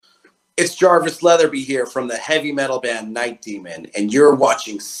It's Jarvis Leatherby here from the heavy metal band Night Demon, and you're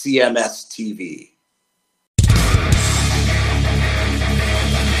watching CMS TV.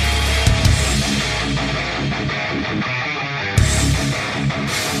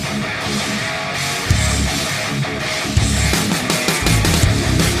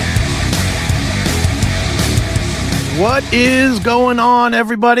 What is going on,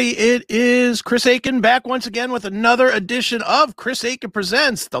 everybody? It is Chris Akin back once again with another edition of Chris Akin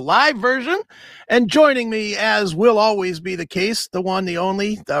Presents, the live version. And joining me, as will always be the case, the one, the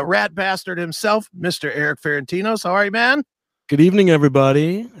only, the rat bastard himself, Mr. Eric Ferentinos. How are you, man? Good evening,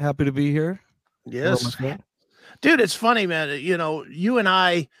 everybody. Happy to be here. Yes. Dude, it's funny, man. You know, you and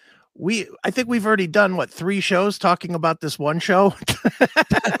I think we've already done, 3 shows talking about this one show?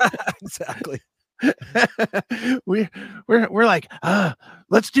 Exactly. we're like,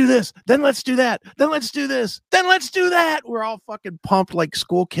 let's do this, then let's do that, then let's do this, then let's do that. We're all fucking pumped like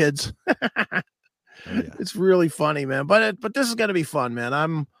school kids. Yeah. It's really funny, man. But this is gonna be fun, man.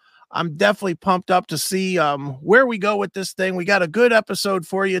 I'm definitely pumped up to see where we go with this thing. We got a good episode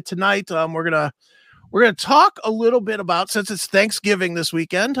for you tonight. We're gonna talk a little bit about, since it's Thanksgiving this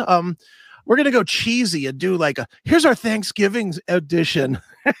weekend, we're gonna go cheesy and do like here's our Thanksgiving edition.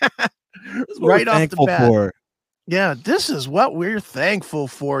 Right off the bat. For. Yeah, this is what we're thankful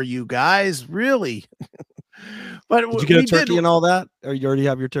for, you guys, really. But did you get a turkey and all that? Or you already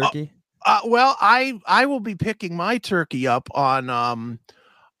have your turkey? Well, I will be picking my turkey up on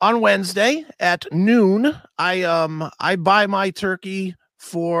Wednesday at noon. I buy my turkey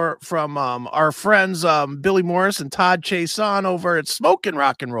from our friends Billy Morris and Todd Chason over at Smokin'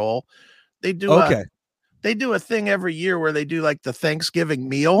 Rock and Roll. They do they do a thing every year where they do like the Thanksgiving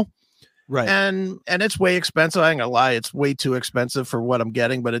meal. Right. And it's way expensive. I ain't gonna lie, it's way too expensive for what I'm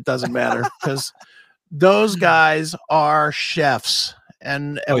getting, but it doesn't matter because those guys are chefs.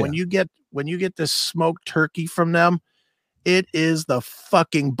 And when you get this smoked turkey from them, it is the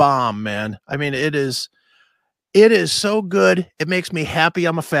fucking bomb, man. I mean, it is so good. It makes me happy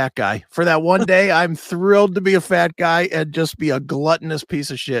I'm a fat guy. For that one day, I'm thrilled to be a fat guy and just be a gluttonous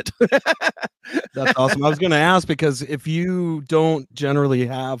piece of shit. That's awesome. I was going to ask, because if you don't generally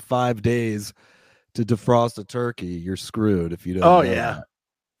have 5 days to defrost a turkey, you're screwed if you don't. Oh, yeah.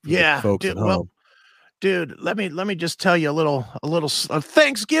 Yeah. Folks dude, at home. Dude, let me just tell you a little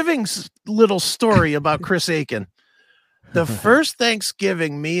Thanksgiving little story about Chris Akin. The first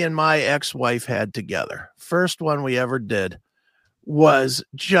Thanksgiving me and my ex-wife had together, first one we ever did, was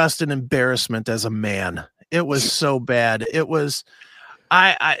just an embarrassment as a man. It was so bad. It was,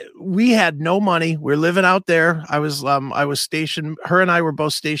 we had no money. We're living out there. I was stationed, her and I were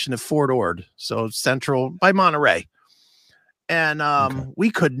both stationed at Fort Ord, so central by Monterey. And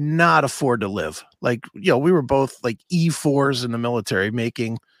we could not afford to live. Like, you know, we were both like E4s in the military,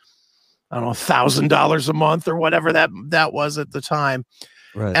 making, I don't know, $1,000 a month or whatever that was at the time.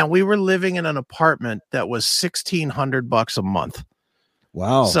 Right. And we were living in an apartment that was $1,600 a month.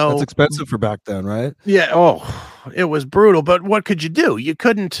 Wow. So that's expensive for back then, right? Yeah. Oh, it was brutal. But what could you do? You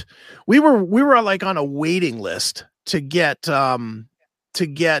couldn't. We were like on a waiting list to get housing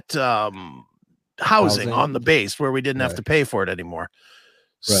on the base where we didn't have to pay for it anymore.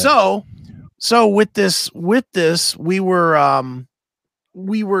 Right. So with this, we were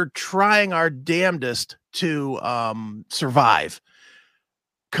trying our damnedest to survive.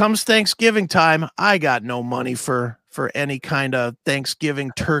 Comes Thanksgiving time, I got no money for any kind of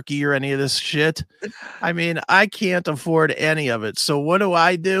Thanksgiving turkey or any of this shit. I mean, I can't afford any of it. So what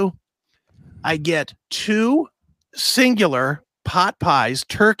do? I get 2 singular pot pies,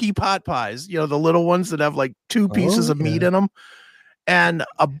 turkey pot pies, you know, the little ones that have like 2 pieces of meat in them, and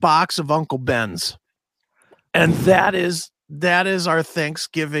a box of Uncle Ben's. And that is our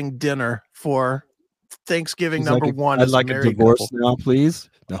Thanksgiving dinner for Thanksgiving number 1. I'd like a divorce couple. Now, please.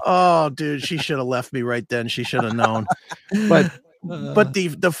 No. Oh, dude, she should have left me right then. She should have known. But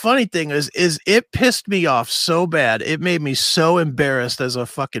the funny thing is it pissed me off so bad. It made me so embarrassed as a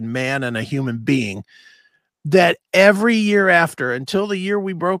fucking man and a human being that every year after, until the year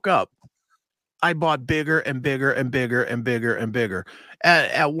we broke up, I bought bigger and bigger and bigger and bigger and bigger.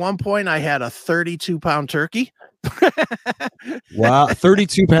 At one point, I had a 32-pound turkey. Wow,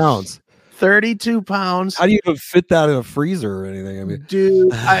 32 pounds. 32 pounds. How do you even fit that in a freezer or anything? I mean,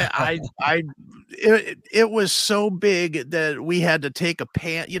 dude, it was so big that we had to take a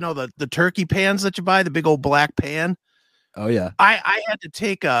pan, you know, the turkey pans that you buy, the big old black pan. Oh yeah. I had to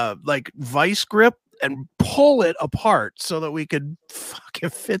take a vice grip and pull it apart so that we could fucking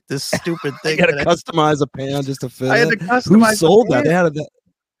fit this stupid thing. You got to customize a pan just to fit. I had to customize. Who sold that? They had that.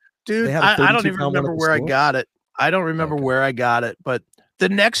 Dude, I don't even remember where I got it. I don't remember where I got it, but The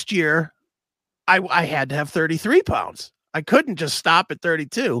next year, I had to have 33 pounds. I couldn't just stop at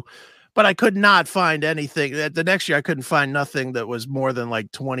 32, but I could not find anything. The next year, I couldn't find nothing that was more than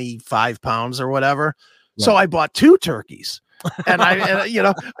like 25 pounds or whatever. Right. So I bought 2 turkeys. And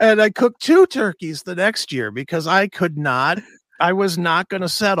I cooked 2 turkeys the next year because I was not going to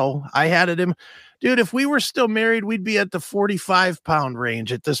settle. I had it in, dude, if we were still married, we'd be at the 45-pound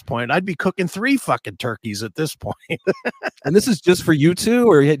range at this point. I'd be cooking 3 fucking turkeys at this point. And this is just for you two,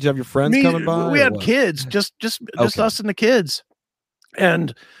 or did you have your friends coming by? We had kids, just us and the kids.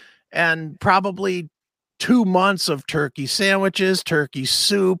 And probably 2 months of turkey sandwiches, turkey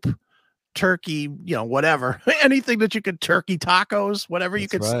soup, turkey, whatever, anything that you could, turkey tacos, whatever you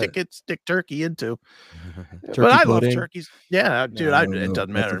could stick turkey into. But I love turkeys. Yeah, dude, it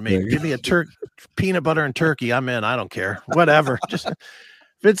doesn't matter to me. Give me a peanut butter and turkey. I'm in. I don't care. Whatever. Just if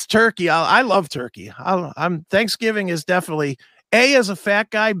it's turkey, I love turkey. I'm Thanksgiving is definitely A, as a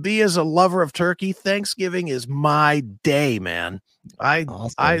fat guy, B, as a lover of turkey. Thanksgiving is my day, man.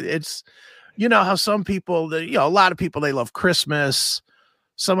 It's, how some people, a lot of people, they love Christmas.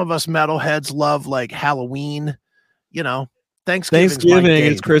 Some of us metalheads love like Halloween, Thanksgiving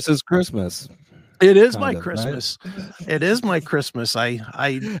is Chris's Christmas. It is my Christmas. Right? It is my Christmas.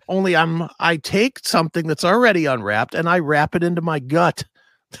 I take something that's already unwrapped and I wrap it into my gut.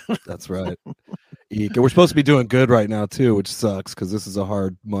 That's right. We're supposed to be doing good right now too, which sucks because this is a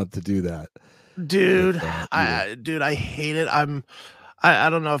hard month to do that. Dude, I hate it.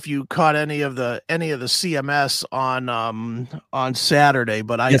 I don't know if you caught any of the CMS on Saturday,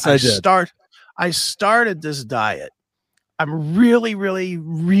 but I started this diet. I'm really, really,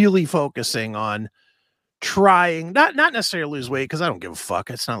 really focusing on trying not necessarily lose weight because I don't give a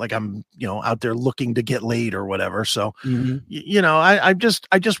fuck. It's not like I'm out there looking to get laid or whatever. So I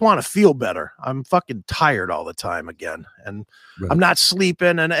just want to feel better. I'm fucking tired all the time again, and I'm not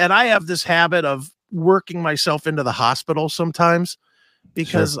sleeping, and I have this habit of working myself into the hospital sometimes.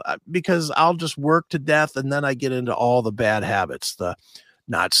 Because I'll just work to death and then I get into all the bad habits, the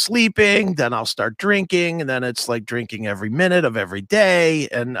not sleeping, then I'll start drinking, and then it's like drinking every minute of every day.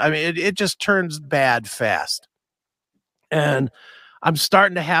 And I mean, it just turns bad fast. And I'm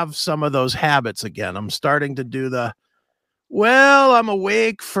starting to have some of those habits again. I'm starting to do I'm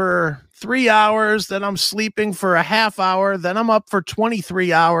awake for 3 hours, then I'm sleeping for a half hour, then I'm up for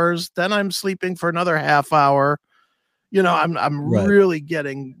 23 hours, then I'm sleeping for another half hour. I'm really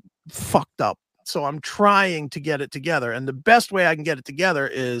getting fucked up. So I'm trying to get it together. And the best way I can get it together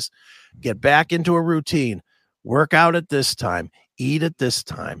is get back into a routine, work out at this time, eat at this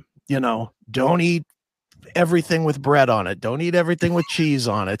time, don't eat everything with bread on it. Don't eat everything with cheese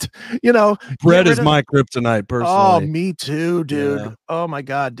on it. Bread is my kryptonite personally. Oh, me too, dude. Yeah. Oh my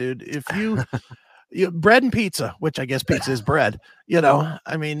God, dude. If you bread and pizza, which I guess pizza is bread,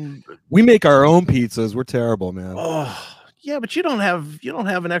 I mean, we make our own pizzas. We're terrible, man. Oh yeah, but you don't have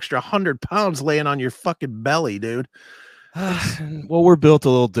an extra 100 pounds laying on your fucking belly, dude. Well, we're built a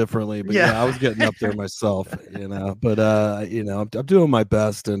little differently, but yeah I was getting up there myself, but I'm doing my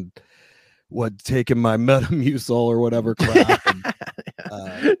best and taking my Metamucil or whatever crap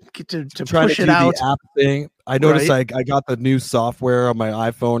and, to push it out. The app thing. I noticed I got the new software on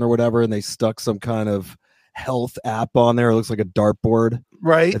my iPhone or whatever, and they stuck some kind of health app on there. It looks like a dartboard.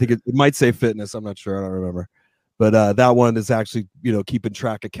 Right. I think it might say fitness. I'm not sure. I don't remember. But that one is actually, keeping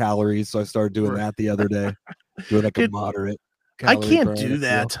track of calories. So I started doing that the other day, doing like a moderate. I can't do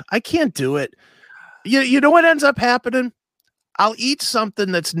that. I can't do it. You know what ends up happening? I'll eat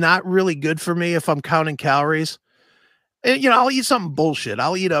something that's not really good for me if I'm counting calories. And, I'll eat something bullshit.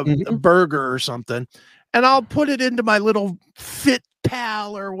 I'll eat a burger or something, and I'll put it into my little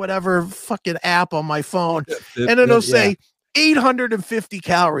FitPal or whatever fucking app on my phone, and it'll say 850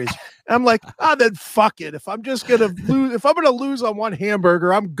 calories. And I'm like, then fuck it. If I'm gonna lose on one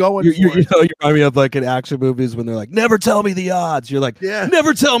hamburger, I'm going for it. You remind me of like in action movies when they're like, never tell me the odds. You're like,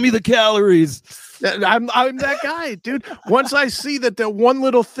 never tell me the calories. I'm that guy, dude. Once I see that one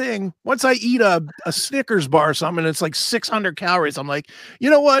little thing, once I eat a Snickers bar or something, it's like 600 calories. I'm like,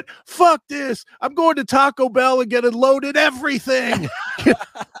 you know what? Fuck this. I'm going to Taco Bell and getting loaded everything.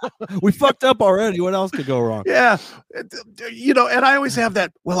 We fucked up already. What else could go wrong? Yeah. And I always have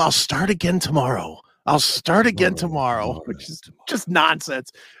that, well, I'll start again tomorrow. Which is just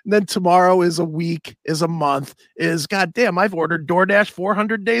nonsense. And then tomorrow is a week, is a month, is goddamn, I've ordered DoorDash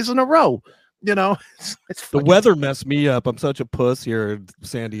 400 days in a row. It's the weather messed me up. I'm such a puss here in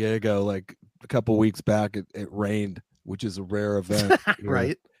San Diego. Like a couple weeks back, it rained, which is a rare event.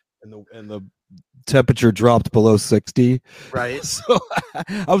 Right. And the temperature dropped below 60. Right. So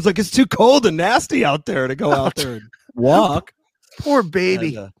I was like, it's too cold and nasty out there to go out there and walk. Poor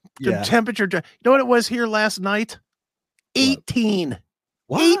baby. And, The temperature. You know what it was here last night? 18.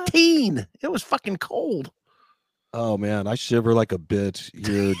 What? 18. It was fucking cold. Oh man, I shiver like a bitch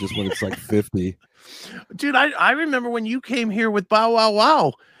here just when it's like 50. Dude, I remember when you came here with Bow Wow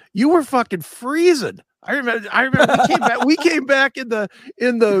Wow, you were fucking freezing. I remember we came back in the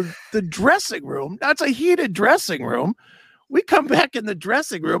dressing room. That's a heated dressing room. We come back in the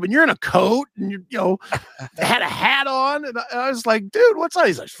dressing room and you're in a coat and you know had a hat on, and I was like, dude, what's up?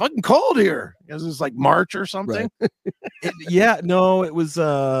 He's like, it's fucking cold here. Because it's like March or something. Right. It was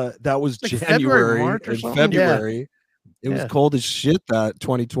that was like January, March or something. February. It was cold as shit that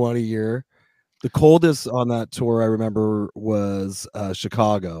 2020 year. The coldest on that tour I remember was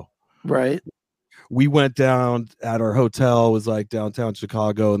Chicago. Right. We went down at our hotel, it was like downtown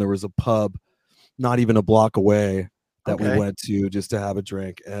Chicago, and there was a pub not even a block away that we went to just to have a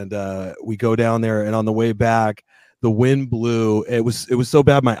drink. And we go down there, and on the way back, the wind blew. It was so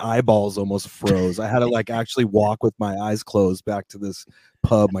bad my eyeballs almost froze. I had to like actually walk with my eyes closed back to this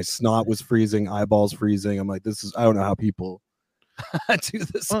pub. My snot was freezing, eyeballs freezing. I'm like, I don't know how people do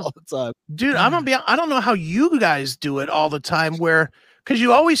this all the time. Dude, I don't know how you guys do it all the time, because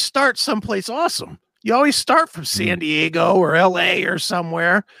you always start someplace awesome. You always start from San Diego or LA or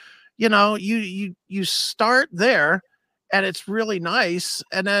somewhere. You know, you start there and it's really nice.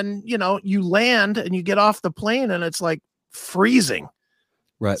 And then, you know, you land and you get off the plane and it's like freezing.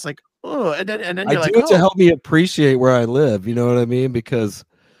 Right. It's like, oh, and then you're like, to help me appreciate where I live. You know what I mean? Because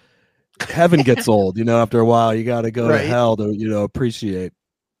heaven gets old, you know, after a while. You got to go to hell to, you know, appreciate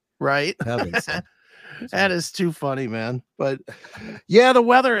heaven. So. That is too funny, man. But yeah, the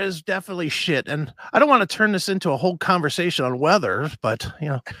weather is definitely shit. And I don't want to turn this into a whole conversation on weather, but you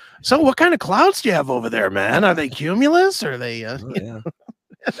know, so what kind of clouds do you have over there, man? Are they cumulus or are they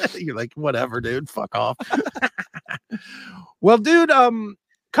you're like, whatever, dude, fuck off. Well, dude,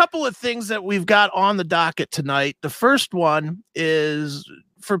 couple of things that we've got on the docket tonight. The first one is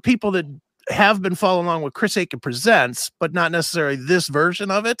for people that have been following along with Chris Akin Presents, but not necessarily this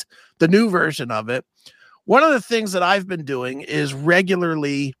version of it, the new version of it. One of the things that I've been doing is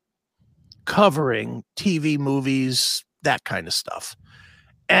regularly covering TV, movies, that kind of stuff.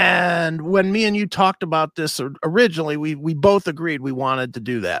 And when me and you talked about this originally, we both agreed we wanted to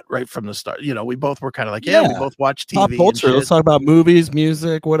do that right from the start. You know, we both were kind of like, we both watch TV. Pop culture. Let's talk about movies,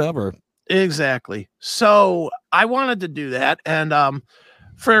 music, whatever. Exactly. So I wanted to do that. And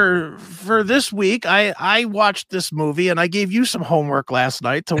for this week, I watched this movie, and I gave you some homework last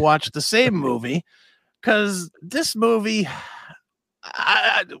night to watch the same movie, because this movie,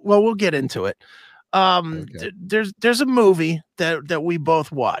 we'll get into it. There's a movie that we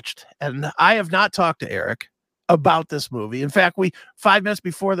both watched, and I have not talked to Eric about this movie. In fact, 5 minutes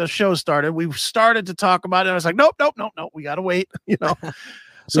before the show started, we started to talk about it. And I was like, nope, we got to wait, you know.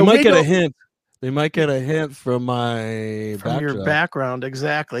 So we might get a hint. They might get a hint from your background.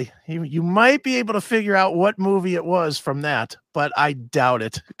 Exactly. You might be able to figure out what movie it was from that, but I doubt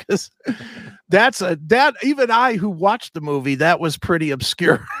it, because even I, who watched the movie, that was pretty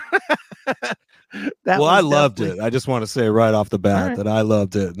obscure. I loved it. I just want to say right off the bat that I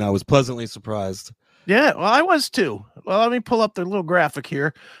loved it, and I was pleasantly surprised. Yeah, well, I was too. Well, let me pull up the little graphic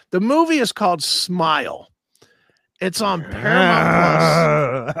here. The movie is called Smile. It's on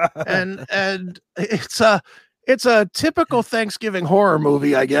Paramount Plus, and it's a typical Thanksgiving horror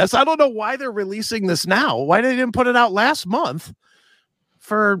movie, I guess. I don't know why they're releasing this now. Why they didn't put it out last month?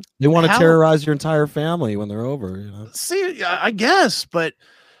 They want to terrorize your entire family when they're over. You know? See, I guess, but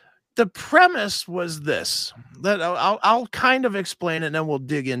the premise was this. That I'll kind of explain it, and then we'll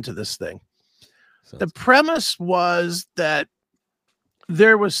dig into this thing. The premise was that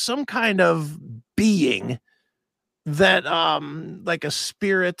there was some kind of being that like a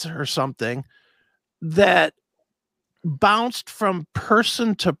spirit or something that bounced from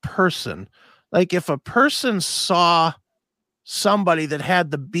person to person. Like if a person saw somebody that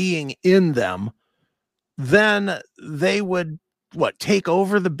had the being in them, then they would take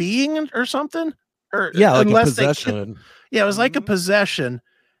over the being or something, or like a possession. It was like a possession,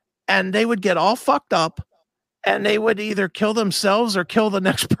 and they would get all fucked up, and they would either kill themselves or kill the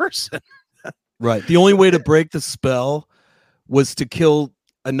next person. Right. The only way to break the spell was to kill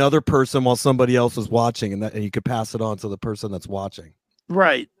another person while somebody else was watching, and you could pass it on to the person that's watching.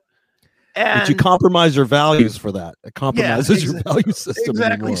 Right. And but you compromise your values for that. It compromises your value system.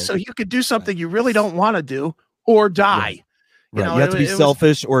 Exactly. So you could do something you really don't want to do, or die. Right. You have to be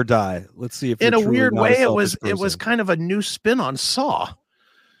selfish or die. Let's see if in a weird way it was kind of a new spin on Saw.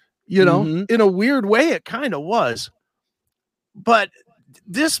 You know, in a weird way it kind of was. But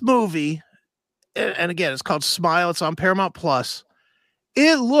this movie, and again, it's called Smile. It's on Paramount Plus.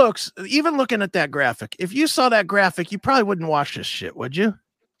 It looks, even looking at that graphic, if you saw that graphic, you probably wouldn't watch this shit, would you?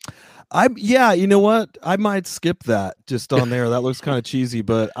 Yeah, you know what? I might skip that just on there. That looks kind of cheesy,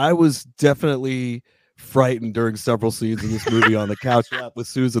 but I was definitely frightened during several scenes of this movie on the couch with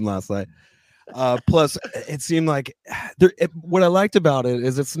Susan last night. Plus, it seemed like what I liked about it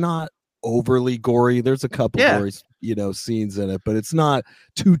is it's not overly gory. There's a couple gory, scenes in it, but it's not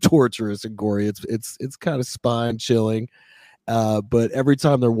too torturous and gory. It's kind of spine chilling. But every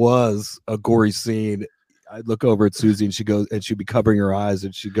time there was a gory scene, I'd look over at Susie and she'd be covering her eyes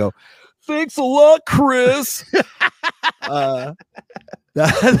and she'd go, "Thanks a lot, Chris." That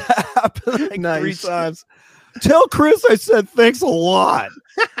happened like Nice. 3 times. Tell Chris I said thanks a lot.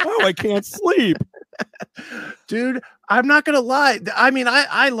 Oh, I can't sleep. Dude, I'm not gonna lie. I mean,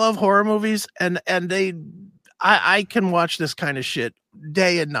 I love horror movies, and I can watch this kind of shit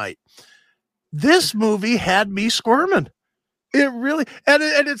day and night. This movie had me squirming. It really, and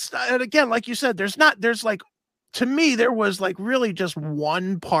again, like you said, there's like, to me, there was like really just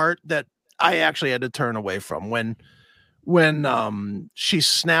one part that I actually had to turn away from when she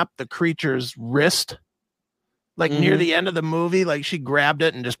snapped the creature's wrist, like near the end of the movie, like she grabbed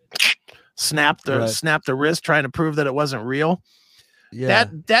it and just snapped the wrist, trying to prove that it wasn't real. Yeah,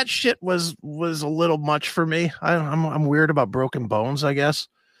 that shit was a little much for me. I'm weird about broken bones, I guess.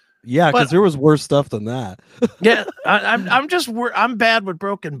 Yeah, because there was worse stuff than that. Yeah, I'm bad with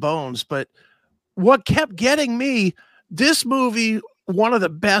broken bones, but what kept getting me, this movie, one of the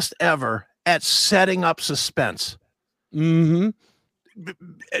best ever at setting up suspense. Mm-hmm.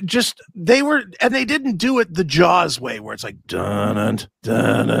 Just they didn't do it the Jaws way, where it's like dun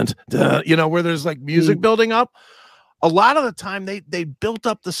dun dun, where there's like music building up. A lot of the time they built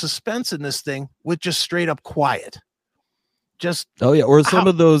up the suspense in this thing with just straight up quiet. Just or some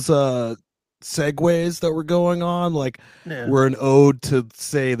of those segues that were going on, like were an ode to,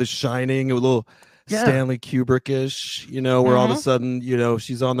 say, The Shining, a little Stanley Kubrick-ish, where all of a sudden,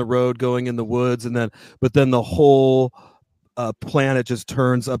 she's on the road going in the woods, but then the whole planet just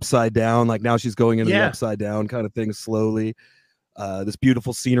turns upside down, like now she's going into the upside down kind of thing slowly. This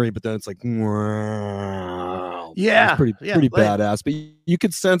beautiful scenery, but then it's like, it's pretty badass. But you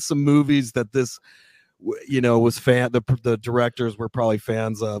could sense some movies that this, was the directors were probably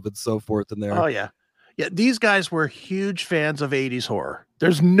fans of and so forth in there. Oh yeah. These guys were huge fans of 80s horror.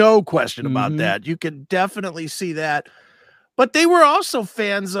 There's no question about that. You can definitely see that. But they were also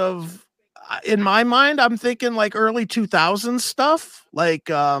fans of, in my mind, I'm thinking like early 2000s stuff, like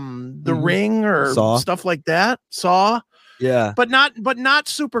The Ring or Saw. Stuff like that. Saw. Yeah. But not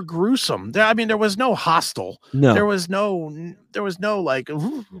super gruesome. There was no Hostel. No. There was no like,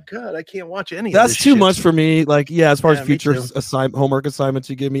 oh God, I can't watch any of this. That's too shit. Much for me. Like, as far as future homework assignments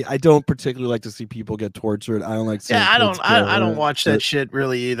you give me, I don't particularly like to see people get tortured. I don't like seeing I don't watch that shit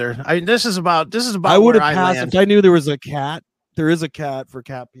really either. I mean, this is about I would have passed if I knew there was a cat. There is a cat for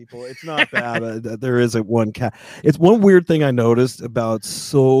cat people. It's not bad. There is one cat. It's one weird thing I noticed about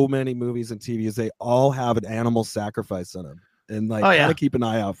so many movies and TV is they all have an animal sacrifice in them, and kind of keep an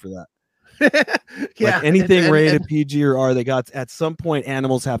eye out for that. Like anything rated PG or R, they got at some point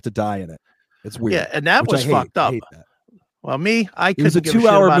animals have to die in it. It's weird. Yeah, and that was fucked up. Well, I couldn't give a 2-hour shit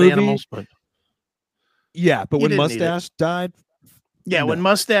about movie. animals, but but when Mustache died. Yeah, when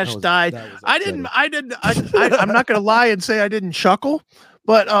Mustache died, I'm not gonna lie and say I didn't chuckle,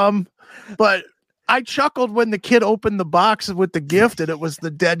 but I chuckled when the kid opened the box with the gift and it was the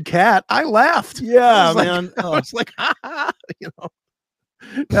dead cat. I laughed. Yeah, man. I was like,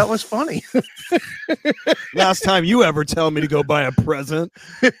 that was funny. Last time you ever tell me to go buy a present.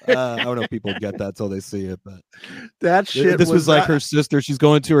 I don't know if people get that till they see it, but that shit. This was like her sister. She's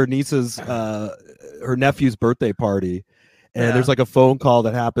going to her niece's, her nephew's birthday party. And there's like a phone call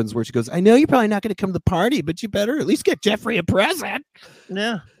that happens where she goes, "I know you're probably not going to come to the party, but you better at least get Jeffrey a present."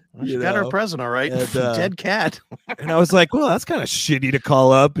 Yeah. Well, she got her a present, all right. And, dead cat. And I was like, well, that's kind of shitty to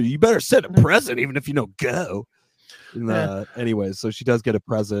call up. You better send a present, even if you don't go. And, anyways, so she does get a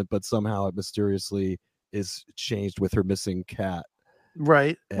present, but somehow it mysteriously is changed with her missing cat.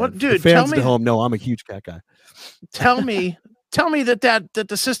 Right. What, dude? Fans at home know I'm a huge cat guy. Tell me that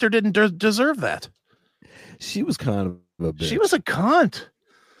the sister didn't deserve that. She was kind of a bitch. She was a cunt.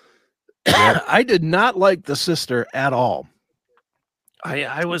 I did not like the sister at all.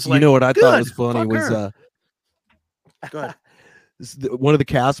 I was like, what I thought was funny was go ahead. One of the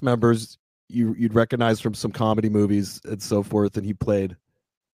cast members you'd recognize from some comedy movies and so forth, and he played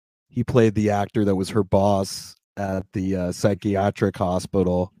the actor that was her boss at the psychiatric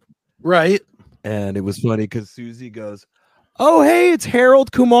hospital, right? And it was funny because Susie goes, "Oh, hey, it's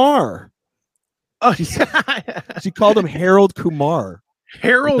Harold Kumar." Oh, She called him Harold Kumar.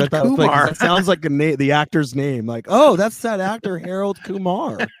 Harold Kumar. That sounds like the actor's name. Like, oh, that's that actor Harold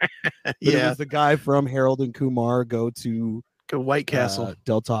Kumar. But it was the guy from Harold and Kumar Go to White Castle,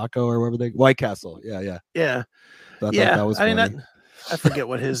 Del Taco, or wherever White Castle. Yeah. Yeah. That was funny. I forget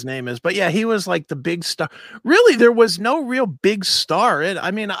what his name is, but yeah, he was like the big star. Really, there was no real big star.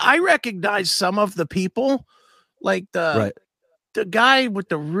 I recognize some of the people, like the guy with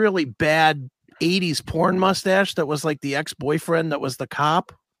the really bad 80s porn mustache that was like the ex-boyfriend that was the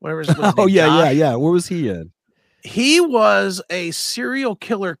cop. Whatever his name. Oh, yeah. Where was he in? He was a serial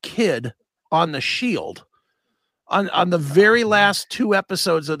killer kid on The Shield. On the very last 2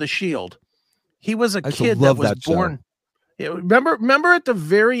 episodes of The Shield. He was a kid that was born. Remember at the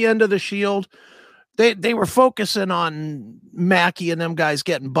very end of The Shield, they were focusing on Mackie and them guys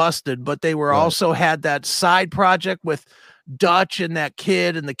getting busted, but they were also had that side project with Dutch and that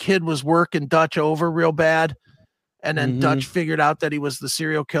kid, and the kid was working Dutch over real bad. And then Dutch figured out that he was the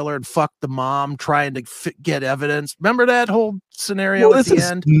serial killer and fucked the mom trying to get evidence. Remember that whole scenario at the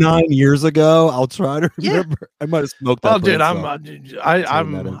end? 9 years ago. I'll try to remember. Yeah. I might have smoked that. Oh, dude,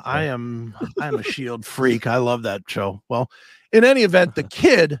 I am a Shield freak. I love that show. Well, in any event, the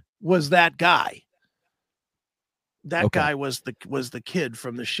kid was that guy. That guy was the kid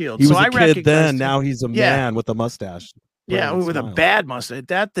from The Shield. He was a kid then. Now he's a man with a mustache. Yeah, with a bad mustache.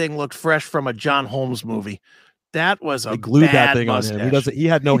 That thing looked fresh from a John Holmes movie. That was a glued bad that thing mustache. on him. He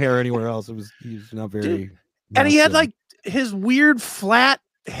had no hair anywhere else. He was not very. Dude. And he had like his weird flat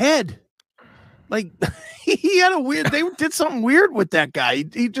head. Like he had a weird. They did something weird with that guy.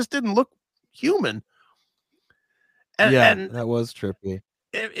 He just didn't look human. And that was trippy.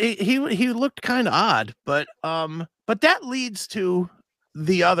 He looked kind of odd, but that leads to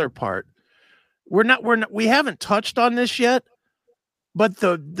the other part. We haven't touched on this yet, but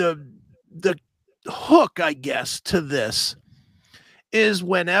the hook, I guess, to this is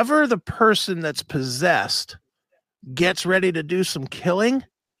whenever the person that's possessed gets ready to do some killing,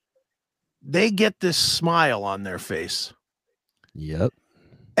 they get this smile on their face. Yep.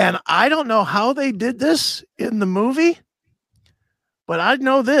 And I don't know how they did this in the movie, but I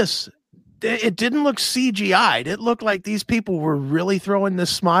know this. It didn't look CGI'd. It looked like these people were really throwing this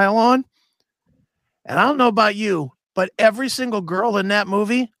smile on. And I don't know about you, but every single girl in that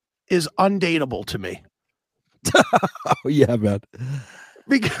movie is undateable to me. Oh, yeah, man.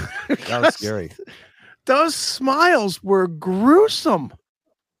 Because that was scary. Those smiles were gruesome.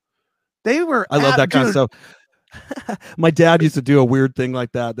 They were. I love that kind of stuff. My dad used to do a weird thing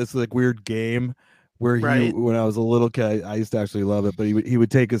like that. This is like weird game where when I was a little kid, I used to actually love it. But he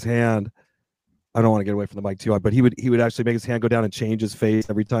would take his hand. I don't want to get away from the mic too hard, but he would actually make his hand go down and change his face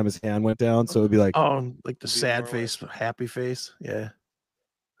every time his hand went down. So it'd be like, oh, like the sad face, happy face. Yeah.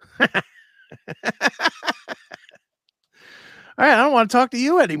 All right, I don't want to talk to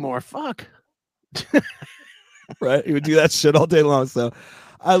you anymore. Fuck. Right? He would do that shit all day long. So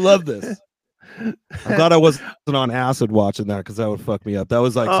I love this. I'm glad I wasn't on acid watching that, because that would fuck me up. That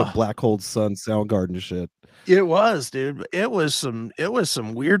was like some Black Hole Sun Soundgarden shit. It was, dude. It was some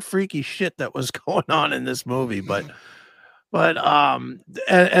weird, freaky shit that was going on in this movie. But and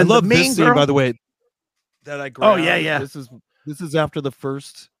I love this scene, by the way, that I grabbed. Oh yeah. This is after the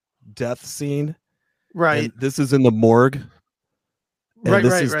first death scene, right? And this is in the morgue, and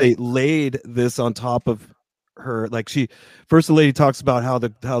right. They laid this on top of her. Like the lady talks about how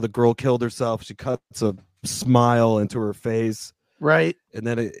the girl killed herself. She cuts a smile into her face, right? And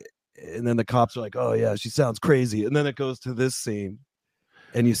then the cops are like, "Oh yeah, she sounds crazy." And then it goes to this scene,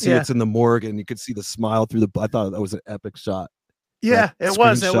 and you see it's in the morgue, and you could see the smile through the. I thought that was an epic shot. Yeah, it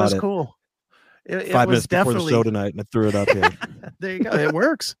was. It was cool. It 5 was minutes before the show tonight, and I threw it up here. There you go. It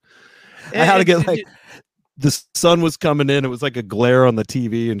works. I had to get the sun was coming in. It was like a glare on the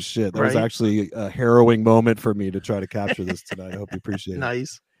TV and shit. That was actually a harrowing moment for me to try to capture this tonight. I hope you appreciate it.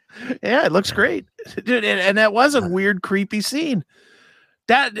 Nice. Yeah, it looks great, dude. And that was a weird, creepy scene.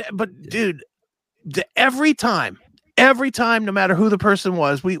 But dude, every time, no matter who the person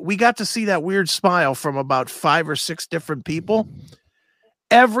was, we got to see that weird smile from about 5 or 6 different people.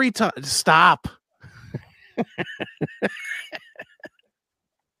 Every time, stop.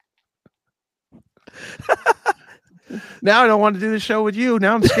 Now I don't want to do the show with you.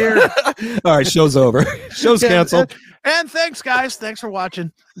 Now I'm scared. All right, show's over. Show's canceled. And thanks, guys. Thanks for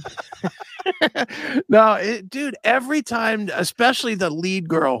watching. No, dude, every time, especially the lead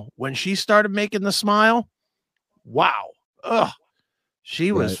girl, when she started making the smile, wow. Ugh.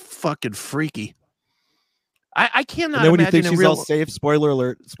 She was fucking freaky. I cannot And then when you imagine think she's all safe, spoiler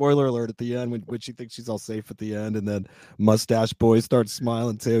alert at the end, when she thinks she's all safe at the end, and then Mustache Boy starts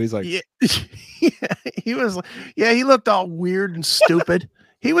smiling too. He's like, yeah, he was, yeah, he looked all weird and stupid.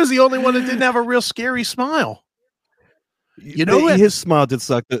 He was the only one that didn't have a real scary smile. You know what? His smile did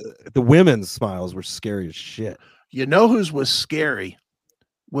suck. The women's smiles were scary as shit. You know whose was scary?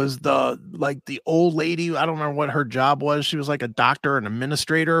 Was the old lady. I don't remember what her job was. She was like a doctor, an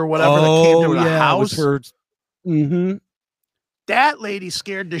administrator, or whatever that came to the house. Her. Mm-hmm. That lady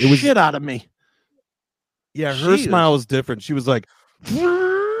scared the shit out of me. Yeah, her smile was different. She was like,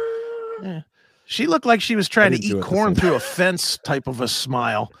 yeah. She looked like she was trying to eat corn through a fence type of a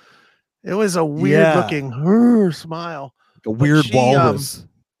smile. It was a weird looking smile. A weird walrus.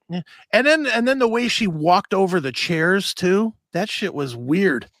 Yeah. And then the way she walked over the chairs too, that shit was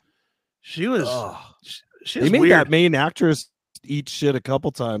weird. She was they made weird. That main actress eat shit a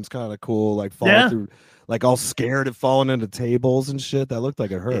couple times, kind of cool, like falling through, like all scared of falling into tables and shit. That looked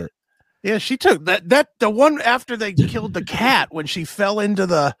like it hurt. Yeah, she took the one after they killed the cat when she fell into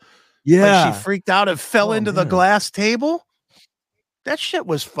the she freaked out and fell into the glass table. That shit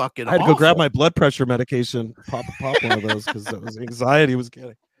was fucking I had to go grab my blood pressure medication, pop one of those because it was anxiety was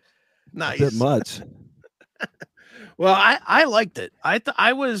getting nice. A bit much. Well, I liked it.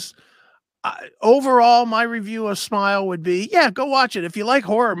 Overall, my review of Smile would be, go watch it if you like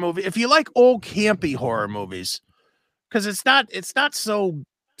horror movie. If you like old campy horror movies, because it's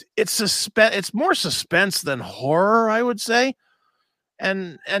more suspense than horror, I would say.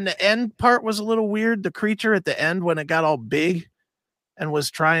 And the end part was a little weird. The creature at the end when it got all big and was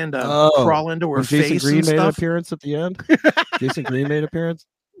trying to crawl into her face. Jason Green and made stuff. An appearance at the end. Jason Green made an appearance.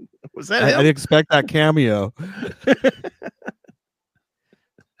 Was that? I didn't expect that cameo.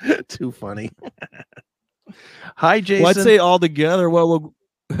 Too funny. Hi, Jason. Well, I'd say all together. Well,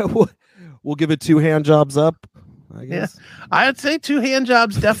 we'll give it 2 hand jobs up. I guess. Yeah, I'd say 2 hand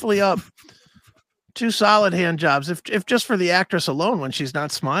jobs definitely up. 2 solid hand jobs, if just for the actress alone when she's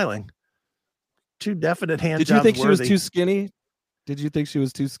not smiling. 2 definite hand jobs. Did you think she was too skinny? Did you think she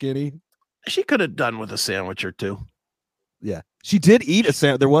was too skinny? She could have done with a sandwich or 2. Yeah, she did eat a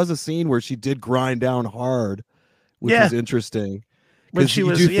sandwich. There was a scene where she did grind down hard, which was interesting. When she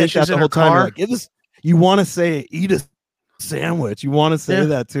was, think that the whole time, like, you want to say eat a sandwich. You want to say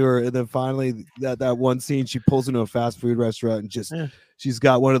that to her, and then finally that one scene, she pulls into a fast food restaurant and just she's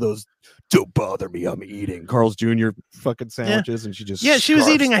got one of those "don't bother me, I'm eating" Carl's Jr. fucking sandwiches, and she just she was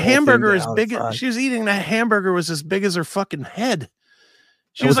eating a hamburger as big. She was eating a hamburger was as big as her fucking head.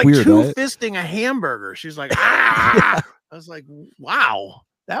 She was like weird, fisting a hamburger. She's like, ah! I was like, wow,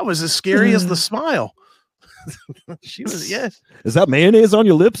 that was as scary as the smile. She was, Is that mayonnaise on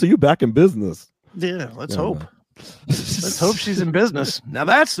your lips? Are you back in business? Yeah, let's hope. Let's hope she's in business. Now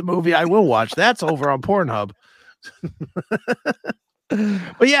that's the movie I will watch. That's over on Pornhub.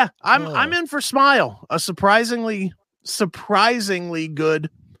 But yeah, I'm in for Smile, a surprisingly good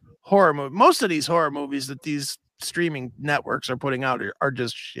horror movie. Most of these horror movies that these streaming networks are putting out are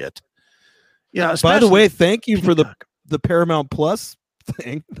just shit. Yeah. By the way, thank you for the Paramount Plus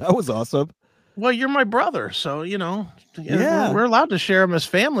thing. That was awesome. Well, you're my brother, so we're allowed to share him as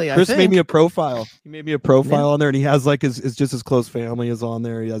family. Chris made me a profile. He made me a profile on there, and he has like his just his close family is on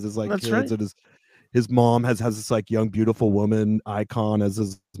there. He has his kids, and his mom has this like young beautiful woman icon as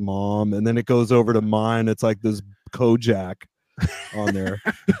his mom, and then it goes over to mine. It's like this Kojak on there.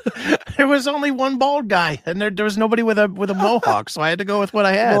 There was only one bald guy, and there was nobody with a mohawk, so I had to go with what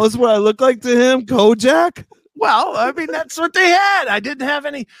I had. Well, that's what I look like to him, Kojak. Well, I mean, that's what they had. I didn't have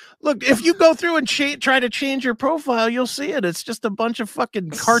any. Look, if you go through and try to change your profile, you'll see it. It's just a bunch of fucking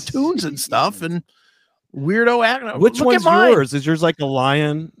cartoons and stuff and weirdo acting. Which one's yours? Is yours like a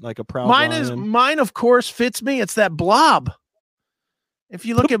lion, like a proud lion? Mine, of course, fits me. It's that blob. If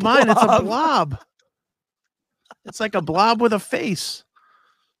you look at mine, it's a blob. It's like a blob with a face.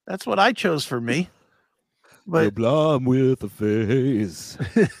 That's what I chose for me. But a blob with a face.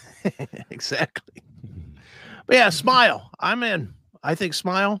 Exactly. But yeah, Smile. I'm in. I think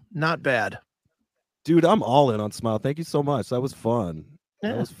Smile, not bad. Dude, I'm all in on Smile. Thank you so much. That was fun.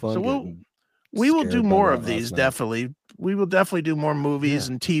 That was fun. So we will do more of these, definitely. We will definitely do more movies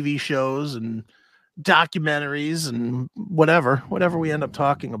and TV shows and documentaries and whatever we end up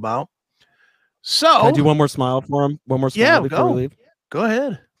talking about. So can I do one more Smile for him? One more Smile before we leave? Go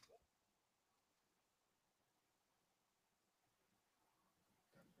ahead.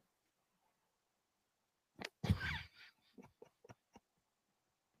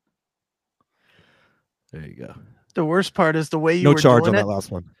 There you go. The worst part is the way you were charge doing on it. that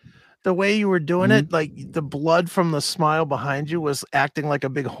last one. The way you were doing it, like the blood from the smile behind you was acting like a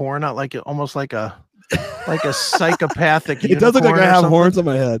big horn, not like almost like a like a psychopathic. It does look like I have horns on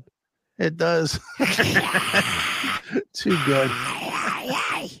my head. It does. Too good.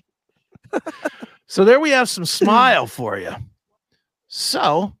 So there we have some smile for you.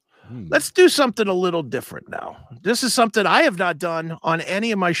 So let's do something a little different now. This is something I have not done on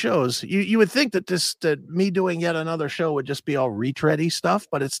any of my shows. You would think that me doing yet another show would just be all retready stuff,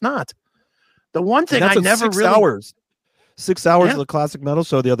 but it's not. The one thing I never really 6 hours of the classic metal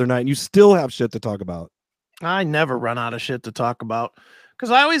show the other night, and you still have shit to talk about. I never run out of shit to talk about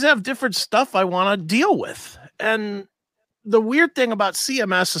because I always have different stuff I want to deal with. And the weird thing about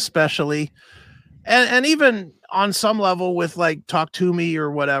CMS especially, and even on some level with like Talk to Me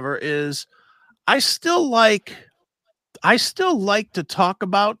or whatever, is I still like to talk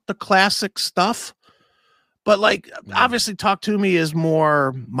about the classic stuff, but like obviously Talk to Me is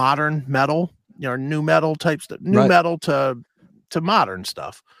more modern metal, new metal type stuff, metal to modern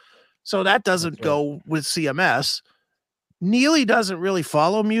stuff. So that doesn't go with CMS. Neely doesn't really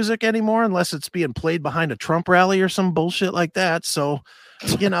follow music anymore unless it's being played behind a Trump rally or some bullshit like that. So,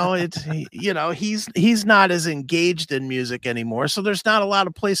 he's not as engaged in music anymore. So there's not a lot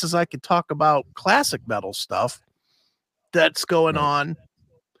of places I could talk about classic metal stuff that's going on.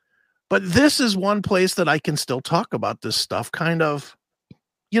 But this is one place that I can still talk about this stuff kind of,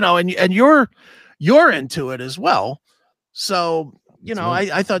 and you're into it as well. So,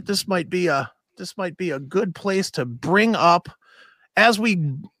 I thought this might be a good place to bring up as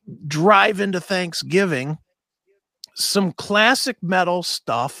we drive into Thanksgiving, some classic metal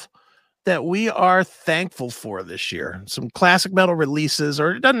stuff that we are thankful for this year. Some classic metal releases,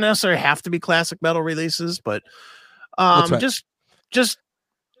 or it doesn't necessarily have to be classic metal releases, but just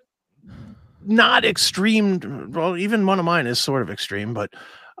not extreme. Well, even one of mine is sort of extreme, but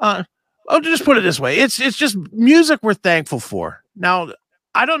I'll just put it this way. It's just music we're thankful for. Now,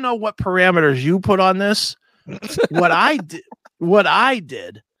 I don't know what parameters you put on this. What I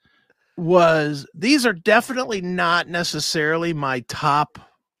did was these are definitely not necessarily my top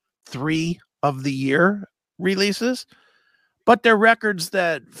 3 of the year releases, but they're records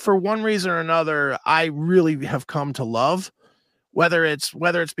that for one reason or another, I really have come to love, whether it's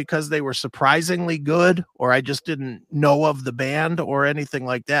because they were surprisingly good or I just didn't know of the band or anything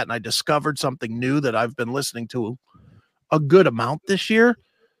like that. And I discovered something new that I've been listening to a good amount this year.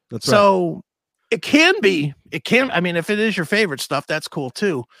 That's so right. If it is your favorite stuff, that's cool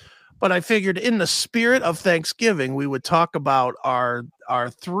too. But I figured in the spirit of Thanksgiving, we would talk about our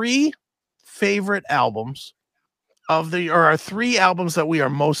 3 favorite albums our 3 albums that we are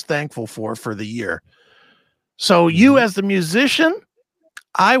most thankful for the year. So you as the musician,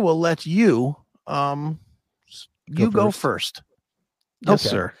 I will let you, go first. Yes,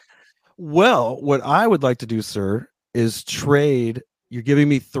 sir. Well, what I would like to do, sir, is trade. You're giving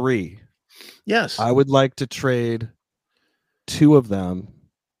me 3. Yes. I would like to trade 2 of them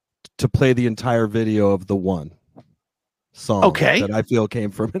to play the entire video of the one song that I feel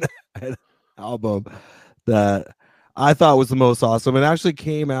came from an album that I thought was the most awesome. It actually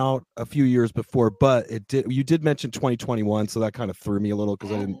came out a few years before, but you did mention 2021, so that kind of threw me a little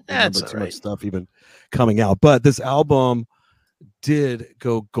because I didn't remember too much stuff even coming out. But this album did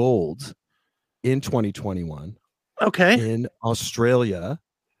go gold in 2021. Okay. In Australia,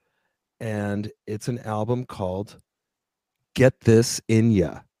 and it's an album called Get This In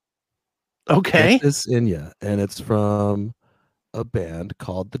Ya. Okay. Get This In Ya, and it's from a band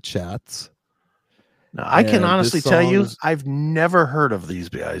called The Chats. Now, I can honestly tell you, I've never heard of these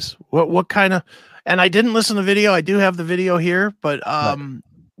guys. What kind of, and I didn't listen to the video. I do have the video here, but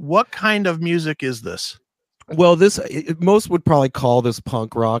what kind of music is this? Well, most would probably call this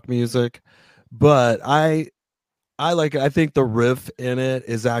punk rock music, but I think the riff in it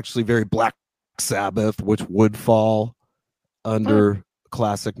is actually very Black Sabbath, which would fall under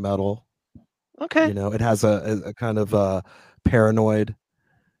classic metal. Okay. It has a kind of Paranoid,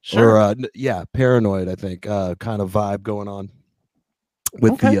 Paranoid, I think, kind of vibe going on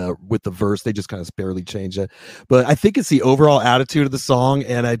with the verse. They just kind of barely change it, but I think it's the overall attitude of the song,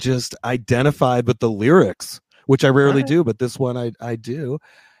 and I just identified with the lyrics, which I rarely do, but this one I do,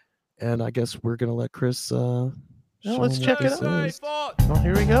 and I guess we're gonna let Chris. Let's check it out. Well,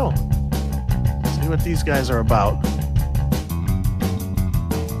 here we go. See what these guys are about.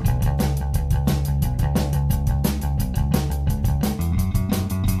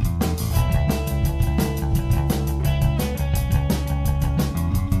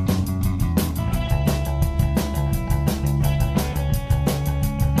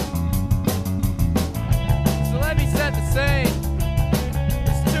 So let me set the scene.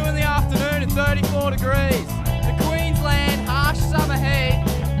 It's 2 in the afternoon and 34 degrees. Queensland, harsh summer heat.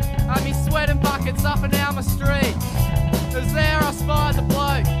 I'm me sweating buckets up and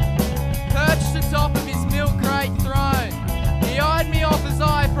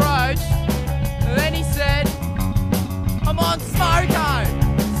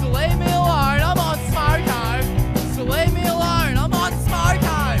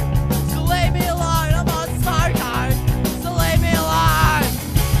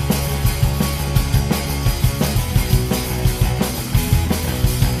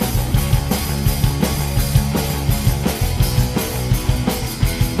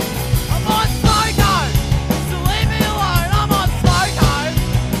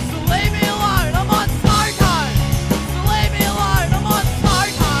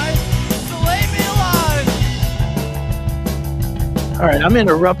All right, I'm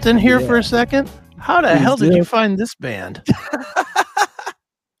interrupting here for a second. How the Please hell did do. you find this band?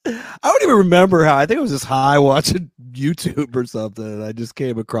 I don't even remember how. I think I was just high watching YouTube or something, and I just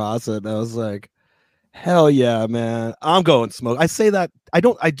came across it, and I was like, "Hell yeah, man! I'm going smoke." I say that.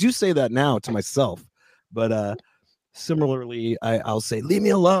 I do say that now to myself, but similarly, I'll say, "Leave me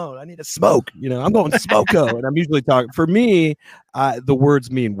alone. I need to smoke." I'm going smoko, and I'm usually talking. For me, the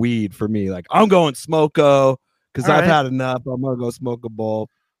words mean weed. For me, like I'm going smoko because All I've right. had enough. I'm gonna go smoke a bowl.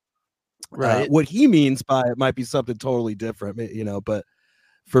 Right. What he means by it might be something totally different, but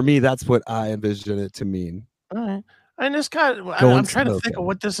for me, that's what I envision it to mean. All right. And this kind of, Going I'm trying to think of smoking.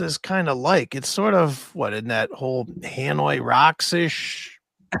 what this is kind of like. It's sort of in that whole Hanoi Rocks-ish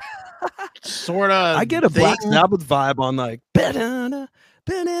sort of. I get a thing. Black Sabbath vibe on like been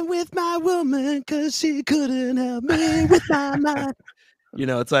with my woman because she couldn't help me with my mind.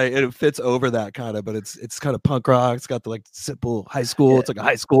 It's like it fits over that kind of, but it's kind of punk rock. It's got the like simple high school. It's like a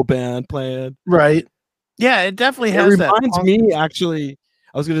high school band playing. Right. Yeah, it definitely It has that. reminds me actually.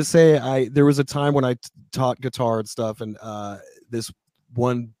 I was gonna say there was a time when I taught guitar and stuff, and this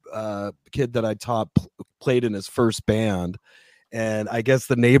one kid that I taught played in his first band, and I guess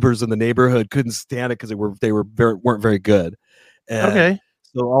the neighbors in the neighborhood couldn't stand it because they weren't very good. And Okay.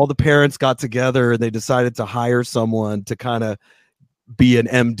 so all the parents got together and they decided to hire someone to kind of be an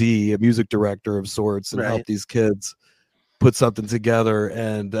MD, a music director of sorts, and help Right. these kids put something together.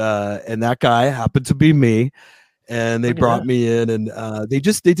 And that guy happened to be me. And they Look at brought that. me in, and they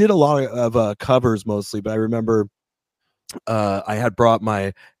did a lot of covers mostly. But I remember I had brought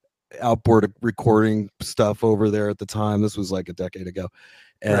my outboard recording stuff over there at the time. This was like a decade ago,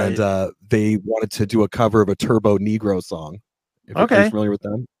 and they wanted to do a cover of a Turbo Negro song. If you're Okay. familiar with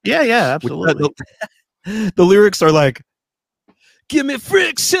them? Yeah, yeah, Which, absolutely. the lyrics are like, "Give me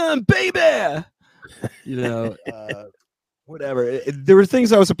friction, baby," whatever. There were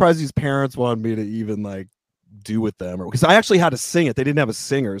things I was surprised these parents wanted me to even like do with them, or because I actually had to sing it. They didn't have a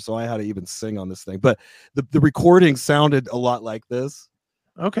singer, so I had to even sing on this thing. But the recording sounded a lot like this,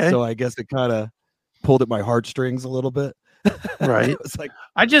 Okay. so I guess it kind of pulled at my heartstrings a little bit. Right. It was like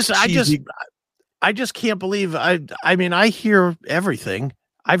I just cheesy. can't believe I mean, I hear everything.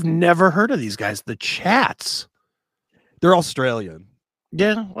 I've never heard of these guys, the Chats. They're Australian.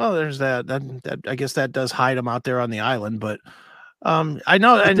 Yeah, well, there's that. That I guess that does hide them out there on the island, but I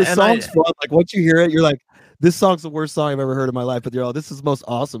know, But and the I, song's fun. Like once you hear it, you're like, "This song's the worst song I've ever heard in my life." But you're all, "This is the most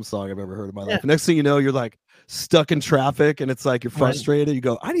awesome song I've ever heard in my Yeah. life." And next thing you know, you're like stuck in traffic, and it's like you're Right. frustrated. You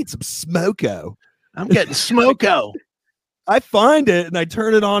go, "I need some smoko." I'm getting smoko. I find it and I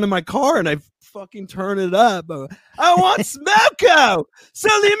turn it on in my car and I fucking turn it up. I want smoko, so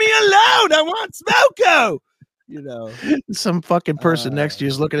leave me alone. I want smoko. Some fucking person next to you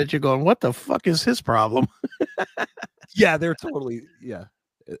is looking at you going, "What the fuck is his problem?" Yeah, they're totally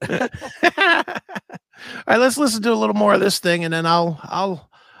All right, let's listen to a little more of this thing, and then I'll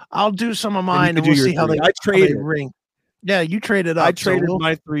do some of mine, can and do we'll your see how three. they I traded. ring. Yeah, you traded up. I traded so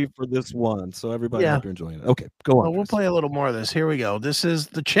my 3 for this one, so everybody Yeah. hope you're enjoying it. Okay, go on. we'll Chris. play a little more of this. Here we go. This is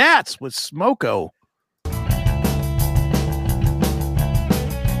the Chats with Smoko.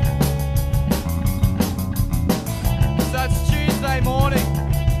 So it's Tuesday morning,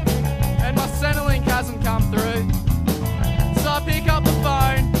 and my Centrelink hasn't come through. So I pick up the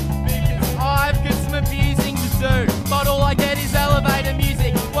phone because I've got some abusing to do. But all I get is elevator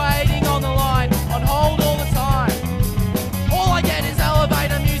music, waiting on the line, on hold all the time. All I get is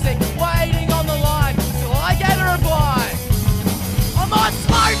elevator music, waiting on the line, till I get a reply. I'm on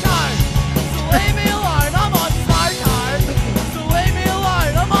Smoko, so leave me alone. I'm on Smoko, so leave me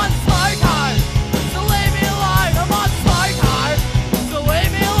alone. I'm on Smoko, so leave me alone. I'm on Smoko, so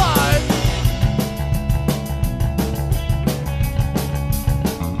leave me alone.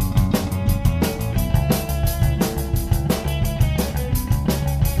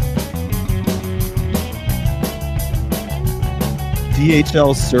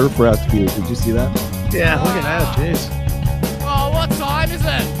 DHL surf recipe. Did you see that? Yeah, look at that. Jeez. Oh, what time is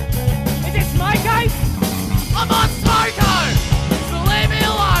it? Is it Smoko? I'm on Smoko! So leave me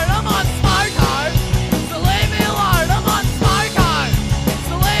alone, I'm on Smoko! So leave me alone, I'm on Smoko!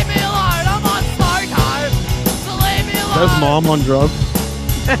 So leave me alone, I'm on Smoko! So leave me alone! That's mom on drugs.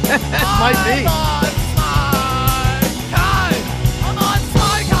 Might be. I'm on Smoko! I'm on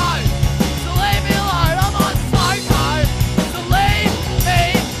Smoko! So leave me alone, I'm on Smoko! So leave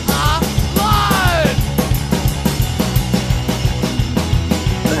me alone!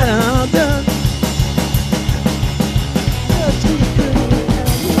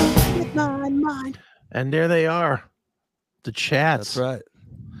 And there they are, the Chats That's right.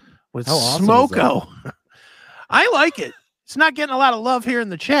 with How awesome is that? Smoko. I like it. It's not getting a lot of love here in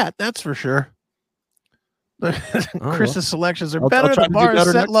the chat, that's for sure. Chris's selections are better. The bar is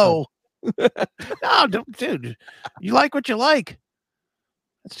set low. No, dude, you like what you like.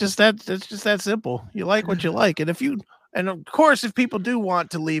 It's just that simple. You like what you like, and of course, if people do want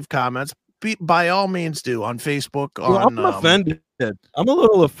to leave comments, by all means do on Facebook. I'm offended. I'm a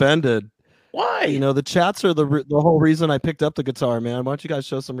little offended. Why? You know, the chats are the whole reason I picked up the guitar, man. Why don't you guys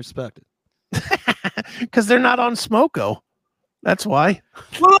show some respect? Because they're not on Smoko. That's why.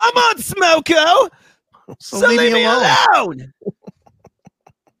 Well, I'm on Smoko, so leave me alone.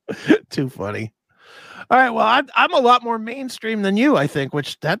 Too funny. All right. Well, I'm a lot more mainstream than you, I think,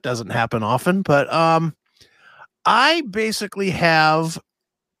 which that doesn't happen often. But I basically have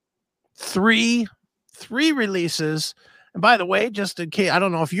three releases. And by the way, just in case, I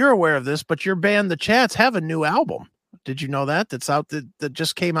don't know if you're aware of this, but your band, The Chats, have a new album. Did you know that? That's out that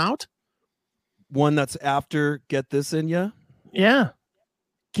just came out? One that's after Get This In Ya? Yeah.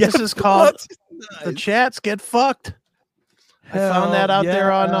 This is called The Chats Get Fucked. I found that out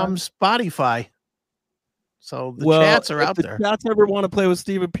there on Spotify. So the chats are out there. If the chats ever want to play with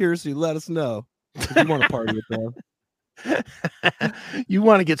Stephen Pearcy, let us know. If you want to party with them. You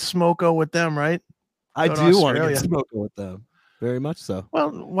want to get Smoko with them, right? I do want to get Smoko with them. Very much so. Well,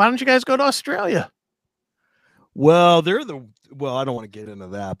 why don't you guys go to Australia? Well, I don't want to get into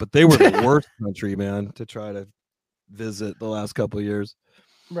that, but they were the worst country, man, to try to visit the last couple of years.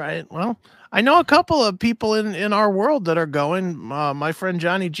 Right. Well, I know a couple of people in our world that are going. My friend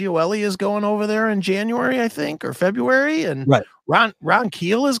Johnny Gioeli is going over there in January, I think, or February, and Ron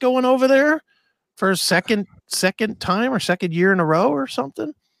Keel is going over there for a second time or second year in a row or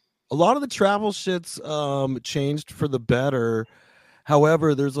something. A lot of the travel shit's changed for the better.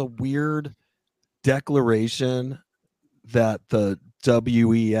 However, there's a weird declaration that the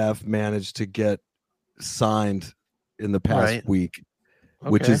WEF managed to get signed in the past week,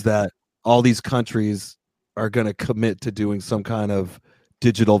 which is that all these countries are going to commit to doing some kind of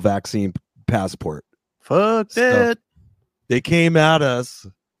digital vaccine passport. Fuck that. They came at us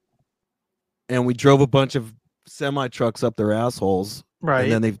and we drove a bunch of semi trucks up their assholes. Right.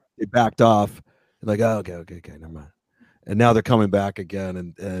 And then they backed off. Like, oh, okay, never mind. And now they're coming back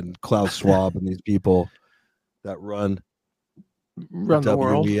again, and Klaus Schwab and these people that run the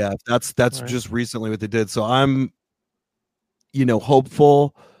world. That's just recently what they did. So I'm,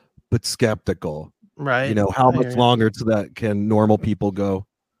 hopeful but skeptical. Right. How much longer to that can normal people go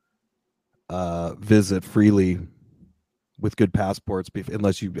visit freely with good passports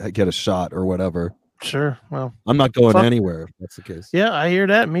unless you get a shot or whatever. Sure. Well, I'm not going anywhere if that's the case. Yeah, I hear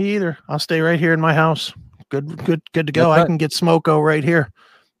that. Me either. I'll stay right here in my house. Good to go. I can get Smoko right here.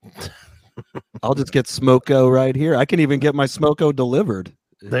 I'll just get Smoko right here. I can even get my Smoko delivered.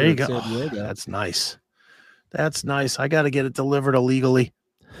 There you go. Oh, that's nice. That's nice. I got to get it delivered illegally.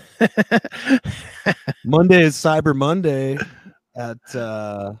 Monday is Cyber Monday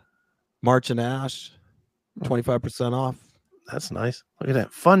at March and Ash. 25% off. That's nice. Look at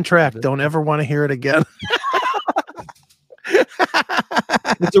that. Fun track. Don't ever want to hear it again.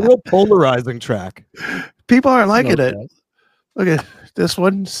 It's a real polarizing track. People aren't liking it. Look at this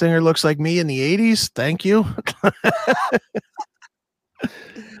one. Singer looks like me in the 80s. Thank you.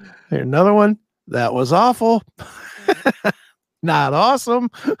 Here's another one. That was awful. Not awesome.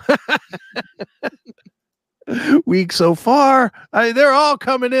 Week so far. They're all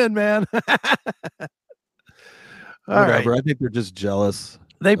coming in, man. Whatever. Right. I think they're just jealous.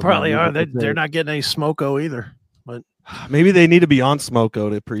 They probably are. They're not getting any Smoko either. But maybe they need to be on Smoko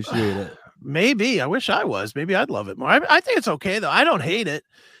to appreciate it. Maybe. I wish I was. Maybe I'd love it more. I think it's okay though. I don't hate it.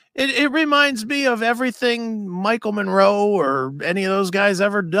 It reminds me of everything Michael Monroe or any of those guys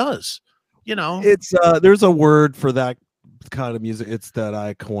ever does. It's there's a word for that kind of music. It's that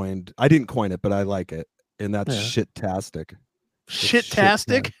I coined. I didn't coin it, but I like it, and that's shit-tastic.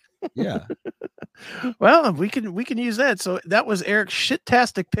 Shit-tastic. Yeah. Well, we can use that. So that was Eric's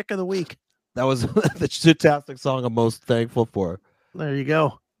shit-tastic pick of the week. That was the shit-tastic song I'm most thankful for. There you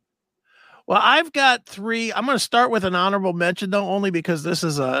go. Well, I've got 3. I'm going to start with an honorable mention though, only because this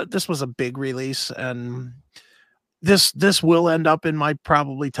was a big release, and this will end up in my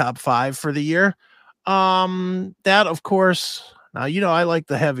probably top 5 for the year. That of course. Now I like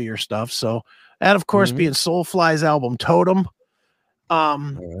the heavier stuff, so that of course being Soulfly's album Totem.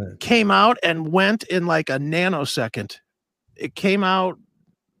 Came out and went in like a nanosecond. It came out,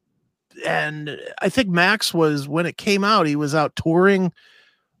 and I think Max was, when it came out, he was out touring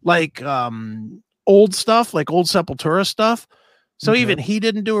like old stuff, like old Sepultura stuff. So even he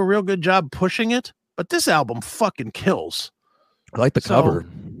didn't do a real good job pushing it, but this album fucking kills. I like the cover.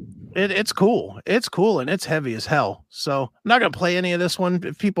 It's cool. It's cool and it's heavy as hell. So I'm not gonna play any of this one.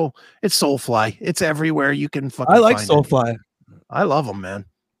 If people, it's Soulfly. It's everywhere. You can fucking. I like find Soulfly, I love them, man.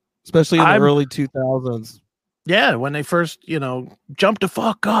 especially in the early 2000s. Yeah, when they first, jump the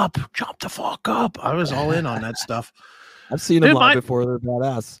fuck up. I was all in on that stuff. I've seen them live before. They're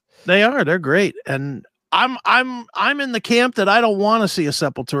badass. They are. They're great. And I'm in the camp that I don't want to see a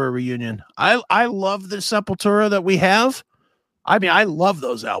Sepultura reunion. I love the Sepultura that we have. I mean, I love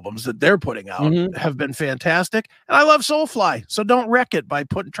those albums that they're putting out. Have been fantastic, and I love Soulfly. So don't wreck it by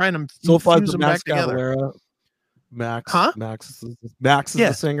trying to fuse them back together. Max, huh? Max is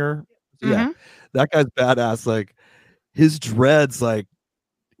the singer. Yeah, that guy's badass. Like his dreads, like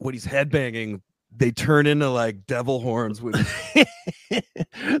when he's headbanging, they turn into like devil horns.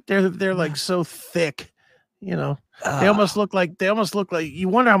 They're like so thick, they almost look like you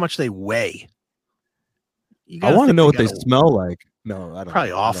wonder how much they weigh. I want to know what they smell like. No, I don't.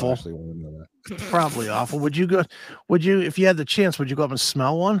 Probably awful. I don't actually want to know that. Probably awful. Would you, if you had the chance, would you go up and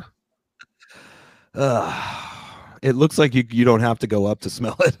smell one? It looks like you don't have to go up to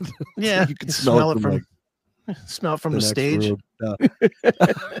smell it. Yeah, you can smell it from the stage. From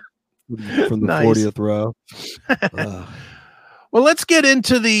the 40th row. Well, let's get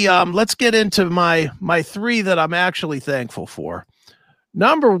into my three that I'm actually thankful for.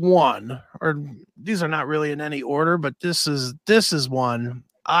 Number one, or these are not really in any order, but this is one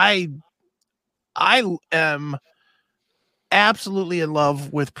I am absolutely in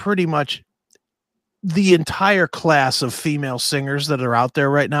love with. Pretty much the entire class of female singers that are out there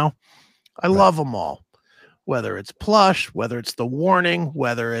right now. I love them all, whether it's Plush, whether it's The Warning,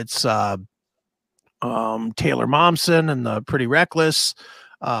 whether it's Taylor Momsen and the Pretty Reckless,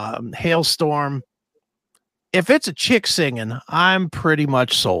 Hailstorm. If it's a chick singing, I'm pretty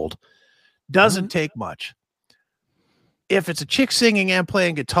much sold. Doesn't take much. If it's a chick singing and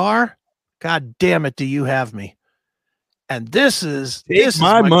playing guitar, God damn it, do you have me? And this is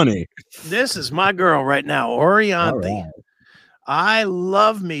my money. This is my girl right now, Orianthi. Right. I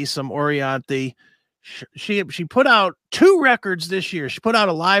love me some Orianthi. She put out 2 records this year. She put out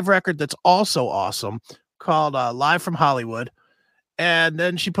a live record that's also awesome called Live from Hollywood. And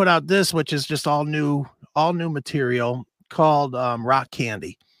then she put out this, which is just all new material called Rock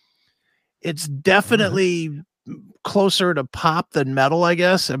Candy. It's definitely closer to pop than metal, I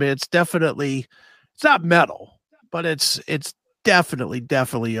guess. I mean, it's not metal, but it's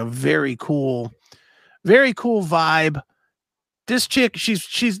definitely a very cool vibe. This chick,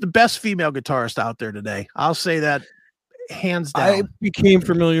 she's the best female guitarist out there today. I'll say that hands down. I became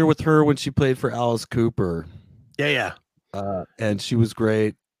familiar with her when she played for Alice Cooper. Yeah. And she was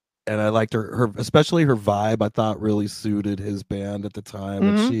great. And I liked her especially her vibe, I thought really suited his band at the time.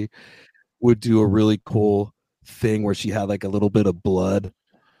 And she would do a really cool thing where she had like a little bit of blood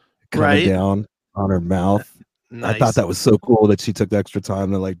coming down on her mouth. Nice. I thought that was so cool that she took the extra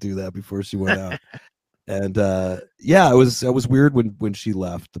time to like do that before she went out. And it was weird when she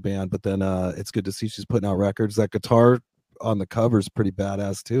left the band, but then it's good to see she's putting out records. That guitar on the cover is pretty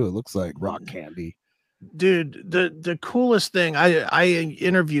badass too. It looks like rock candy. Dude, the coolest thing, I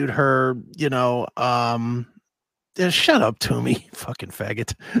interviewed her, shut up to me, fucking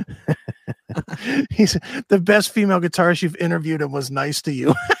faggot. He's the best female guitarist you've interviewed and was nice to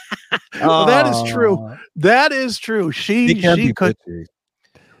you. Well, that is true. That is true. She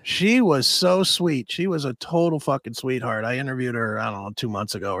was so sweet. She was a total fucking sweetheart. I interviewed her, I don't know, 2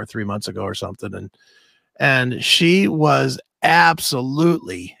 months ago or 3 months ago or something. And she was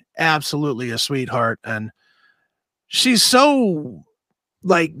absolutely a sweetheart. And she's so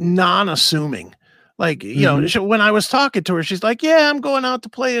like non-assuming. Like, when I was talking to her, she's like, yeah, I'm going out to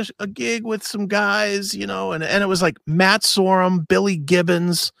play a gig with some guys, and it was like Matt Sorum, Billy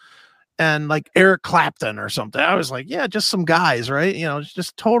Gibbons, and like Eric Clapton or something. I was like, yeah, just some guys, right? It's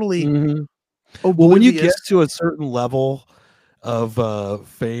just totally. Well, when you get to a certain level of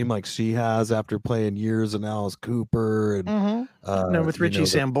fame like she has after playing years in Alice Cooper and with Richie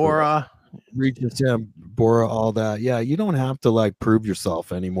Sambora. All that. Yeah, you don't have to like prove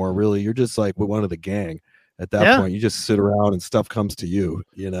yourself anymore, really. You're just like one of the gang at that point. You just sit around and stuff comes to you,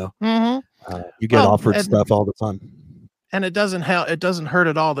 you get offered stuff all the time. And it doesn't hurt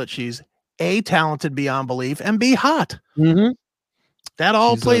at all that she's A, talented beyond belief, and B, hot. That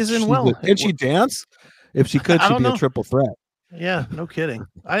all plays in well. Can she dance? If she could, she'd be a triple threat. Yeah, no kidding.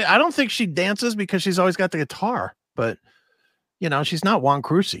 I don't think she dances because she's always got the guitar, but she's not Juan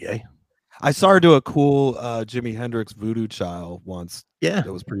Crucier. I saw her do a cool Jimi Hendrix Voodoo Child once. Yeah,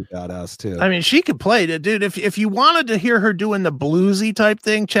 that was pretty badass too. I mean, she could play it, dude. If you wanted to hear her doing the bluesy type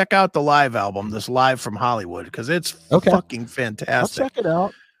thing, check out the live album, this Live from Hollywood, because it's fucking fantastic. I'll check it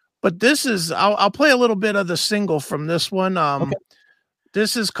out. But this is I'll play a little bit of the single from this one. Okay.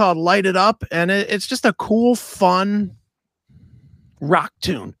 This is called Light It Up, and it's just a cool, fun rock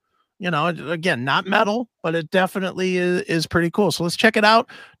tune. You know, again, not metal, but it definitely is pretty cool. So let's check it out.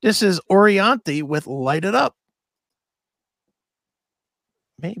 This is Orianthi with Light It Up.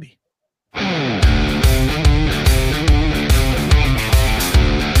 Maybe.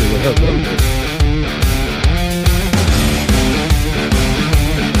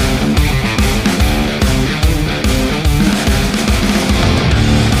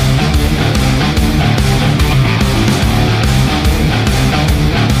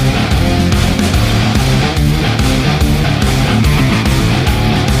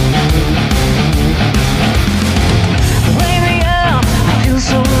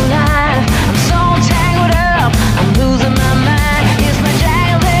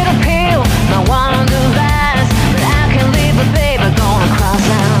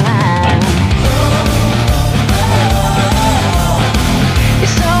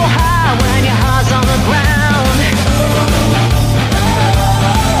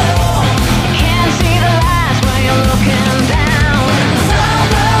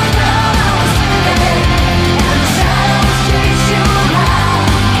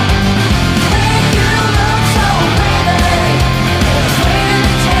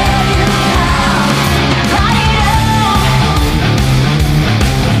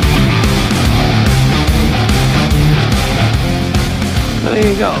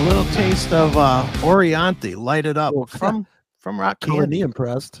 There you go, a little taste of Orianthi, Light It Up from Rock Candy.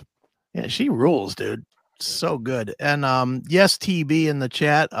 Impressed. Yeah, she rules, dude. So good. And yes, TB in the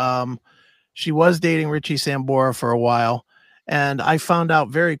chat. She was dating Richie Sambora for a while, and I found out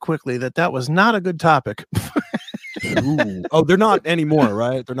very quickly that was not a good topic. Oh, they're not anymore,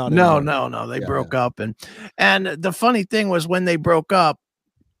 right? They're not. No. They Yeah, broke up, and the funny thing was when they broke up,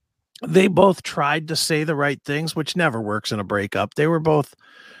 they both tried to say the right things, which never works in a breakup. They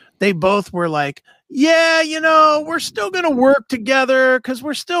both were like, yeah, you know, we're still going to work together because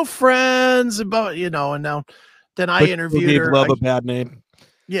we're still friends. But, you know, and now then I interviewed her. Love a bad name.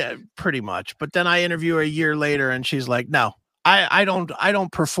 Yeah, pretty much. But then I interview her a year later and she's like, no, I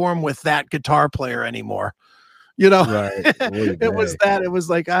don't perform with that guitar player anymore. You know, Right. It was that. It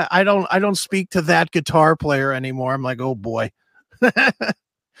was like, I don't speak to that guitar player anymore. I'm like, oh boy.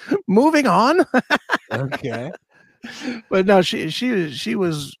 Moving on. Okay. But no, she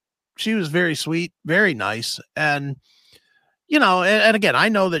was very sweet, very nice. And, you know, and again, I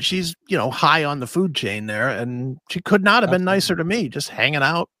know that she's, you know, high on the food chain there, and she could not have been nicer to me, just hanging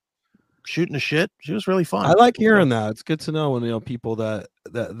out, shooting the shit. She was really fun. I like hearing that. It's good to know when, you know, people that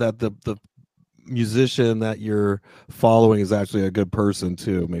the musician that you're following is actually a good person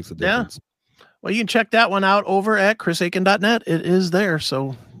too. It makes a difference. Well, you can check that one out over at chrisaiken.net. It is there.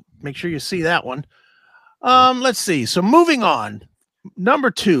 So make sure you see that one. Let's see. So moving on, number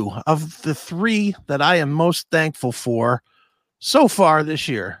 2 of the 3 that I am most thankful for so far this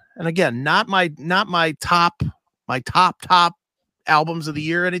year. And again, not my top albums of the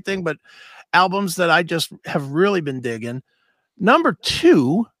year or anything, but albums that I just have really been digging. Number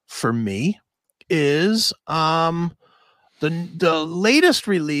 2 for me is the latest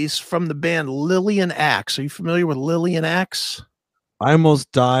release from the band Lillian Axe. Are you familiar with Lillian Axe? I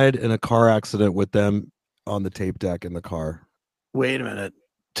almost died in a car accident with them on the tape deck in the car. Wait a minute.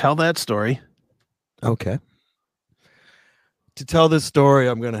 Tell that story. Okay. To tell this story,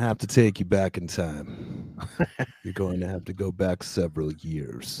 I'm going to have to take you back in time. You're going to have to go back several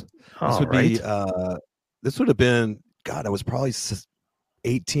years. This would have been, God, I was probably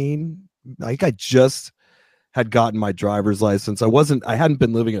 18. Like I just had gotten my driver's license. I hadn't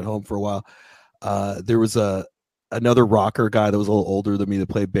been living at home for a while. There was another rocker guy that was a little older than me that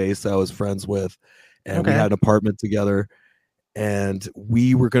played bass that I was friends with, and we had an apartment together, and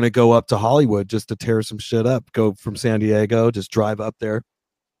we were going to go up to Hollywood just to tear some shit up, go from San Diego, just drive up there.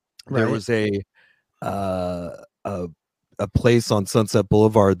 Right. There was a place on Sunset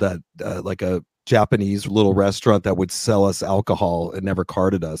Boulevard that like a Japanese little restaurant that would sell us alcohol and never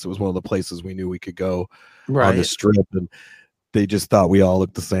carded us. It was one of the places we knew we could go on the strip, and they just thought we all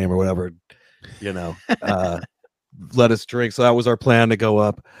looked the same or whatever, you know, let us drink. So that was our plan to go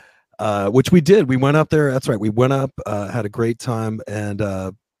up, which we did. We went up there. That's right. We went up, had a great time. And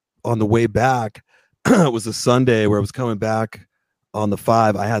on the way back, it was a Sunday where I was coming back on the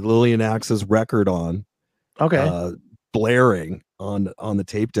 5. I had Lillian Axe's record on, blaring on the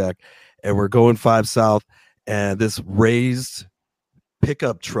tape deck. And we're going 5 South, and this raised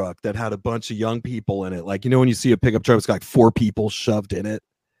pickup truck that had a bunch of young people in it. Like, you know, when you see a pickup truck, it's got like 4 people shoved in it.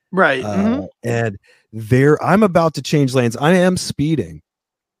 Right. And I'm about to change lanes. I am speeding.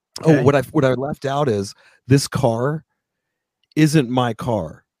 Oh, Okay. what I left out is this car isn't my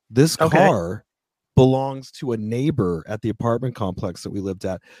car. This Okay. car belongs to a neighbor at the apartment complex that we lived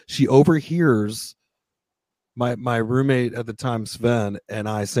at. She overhears my roommate at the time, Sven, and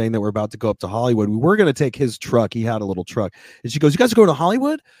I saying that we're about to go up to Hollywood. We were going to take his truck. He had a little truck. And she goes, "You guys are going to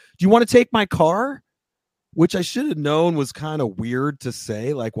Hollywood? Do you want to take my car?" Which I should have known was kind of weird to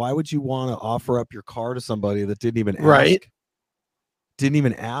say. Like, why would you want to offer up your car to somebody that didn't even ask? Right. Didn't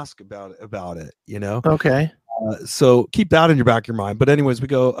even ask about it, you know? Okay. So keep that in your back of your mind. But anyways, we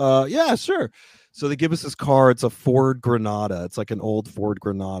go, yeah, sure. So they give us this car. It's a Ford Granada. It's like an old Ford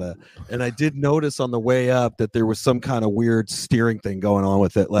Granada. And I did notice on the way up that there was some kind of weird steering thing going on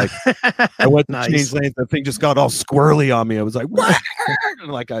with it. Like I went to change lanes. The thing just got all squirrely on me. I was like,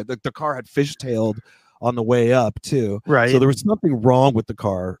 and like the car had fishtailed on the way up too. Right. So there was something wrong with the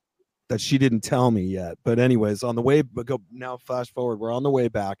car that she didn't tell me yet. But anyways, on the way, now flash forward, we're on the way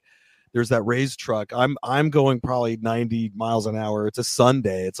back. There's that raised truck. I'm going probably 90 miles an hour. It's a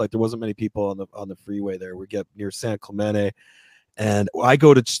Sunday. It's like there wasn't many people on the freeway there. We get near San Clemente, and I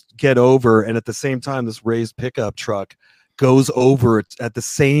go to get over, and at the same time, this raised pickup truck goes over at the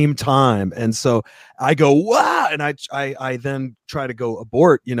same time, and so I go, wow, and I then try to go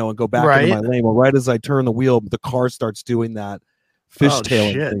abort, and go back into my lane. Well, right as I turn the wheel, the car starts doing that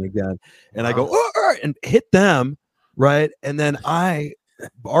fishtailing thing again, and I go and hit them, right, and then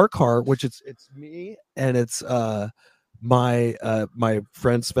our car, which it's me and it's my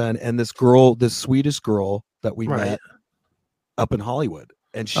friend Sven and this Swedish girl that we met up in Hollywood,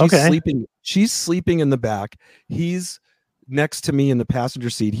 and she's sleeping in the back. He's next to me in the passenger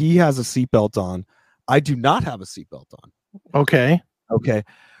seat. He has a seatbelt on. I do not have a seatbelt on. Okay.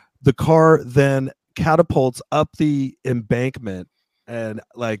 The car then catapults up the embankment, and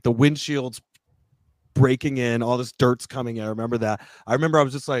like the windshield's breaking in, all this dirt's coming in. I remember that. I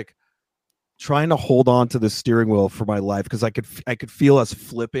was just like trying to hold on to the steering wheel for my life because I could feel us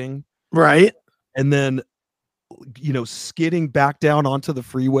flipping, right, and then skidding back down onto the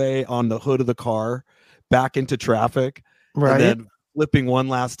freeway on the hood of the car back into traffic, right, and then flipping one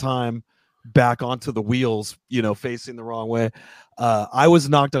last time back onto the wheels, facing the wrong way. I was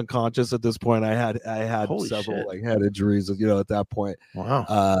knocked unconscious at this point. I had Holy several shit. head injuries, at that point.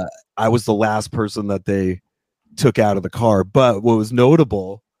 Wow. I was the last person that they took out of the car. But what was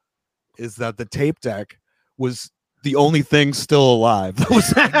notable is that the tape deck was the only thing still alive that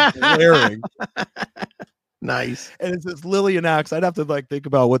was blaring. Nice. And it says Lillian Axe. I'd have to think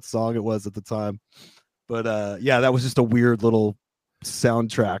about what song it was at the time. But yeah, that was just a weird little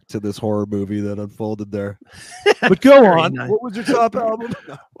soundtrack to this horror movie that unfolded there. But go on. Nice. What was your top album?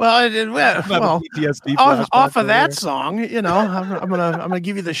 Well, PTSD off of that song, I'm gonna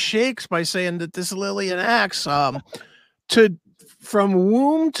give you the shakes by saying that this Lillian Axe, From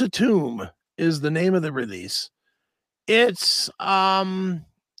Womb to Tomb is the name of the release. It's I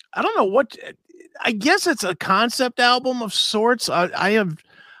don't know what, I guess it's a concept album of sorts. I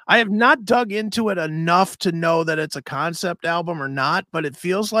have not dug into it enough to know that it's a concept album or not, but it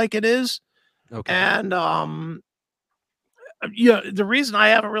feels like it is. Okay. And the reason I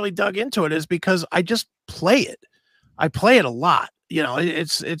haven't really dug into it is because I just play it. I play it a lot.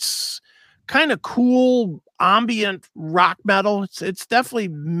 It's kind of cool ambient rock metal. It's definitely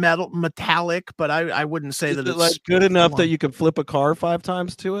metallic, but I wouldn't say that it's like good enough that you can flip a car 5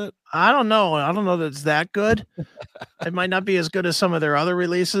 times to it. I don't know that it's that good. It might not be as good as some of their other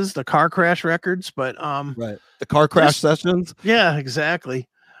releases, the Car Crash records, but right, the Car Crash sessions. Yeah, exactly.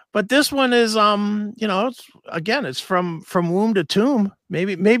 But this one is it's from Womb to Tomb.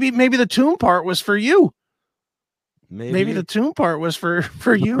 Maybe the tomb part was for you. Maybe the tomb part was for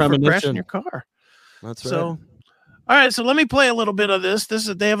you for crashing your car. That's right. So, all right. So let me play a little bit of this.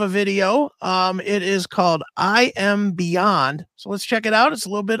 They have a video. It is called "I Am Beyond." So let's check it out. It's a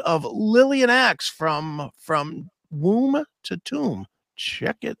little bit of Lillian Axe from Womb to Tomb.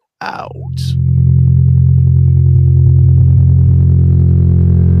 Check it out.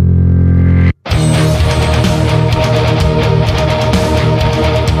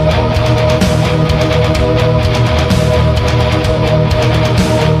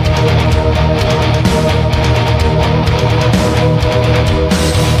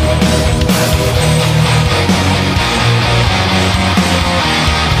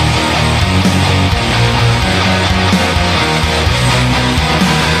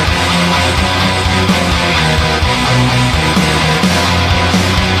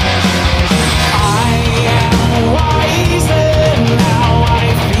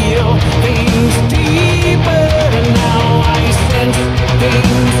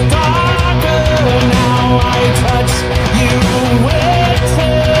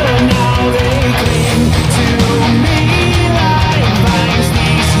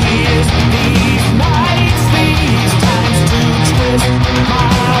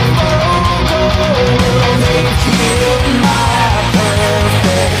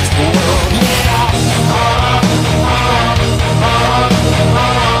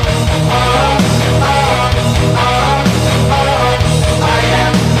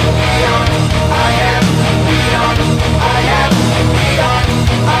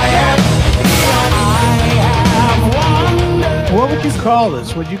 would you call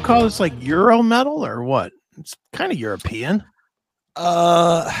this? Would you call this like Euro metal or what? It's kind of European.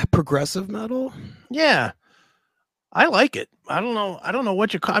 Progressive metal. Yeah, I like it. I don't know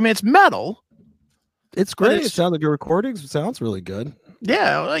what you call. I mean, it's metal. It's great. It sounds like your recordings. It sounds really good.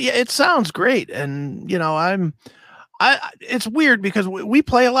 Yeah, it sounds great. And it's weird because we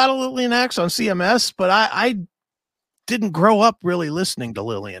play a lot of Lillian Axe on CMS, but I didn't grow up really listening to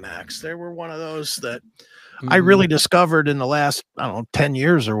Lillian Axe. They were one of those that I really discovered in the last, I don't know, 10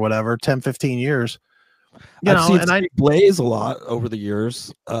 years or whatever, 10, 15 years. I've seen Steve Blaze a lot over the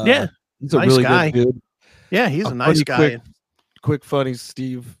years. Yeah. He's a nice really guy. Good dude. Yeah, he's a nice guy. Quick, funny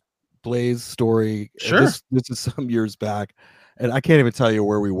Steve Blaze story. Sure. This is some years back, and I can't even tell you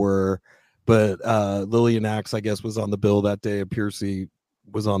where we were, but Lillian Axe, I guess, was on the bill that day, and Piercy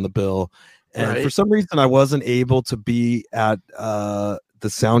was on the bill. And for some reason, I wasn't able to be at the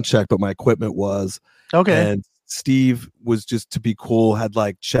sound check, but my equipment was. Okay. And Steve was, just to be cool, had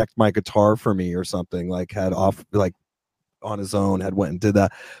like checked my guitar for me or something, like had off, like on his own, had went and did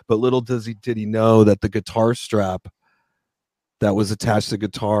that. But little did he know that the guitar strap that was attached to the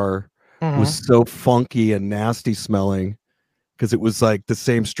guitar was so funky and nasty smelling, because it was like the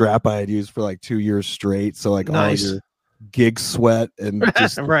same strap I had used for like 2 years straight. So like all your gig sweat and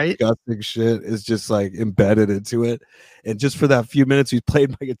just disgusting shit is just like embedded into it. And just for that few minutes he played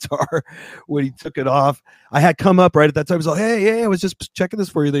my guitar, when he took it off, I had come up right at that time. He was like, hey, I was just checking this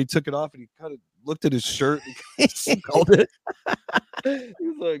for you. Then he took it off and he kind of looked at his shirt and smelled it. He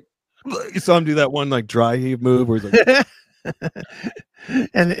was like, you saw him do that one like dry heave move where he's like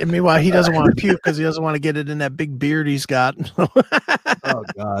and meanwhile he doesn't want to puke because he doesn't want to get it in that big beard he's got. Oh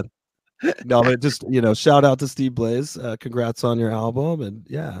God. No, but just, shout out to Steve Blaze. Congrats on your album. And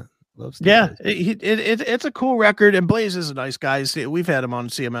yeah, love Steve Blaze. It's a cool record. And Blaze is a nice guy. We've had him on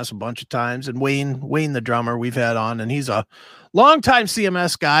CMS a bunch of times. And Wayne, the drummer, we've had on, and he's a longtime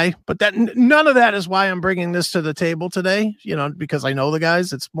CMS guy. But that none of that is why I'm bringing this to the table today, because I know the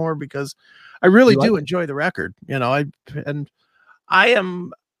guys. It's more because I really do enjoy the record. I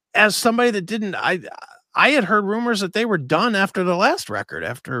am, as somebody that didn't, I had heard rumors that they were done after the last record,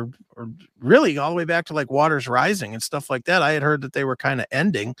 or really all the way back to like Waters Rising and stuff like that. I had heard that they were kind of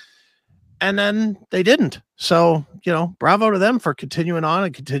ending, and then they didn't. So, bravo to them for continuing on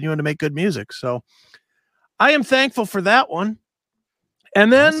and continuing to make good music. So I am thankful for that one.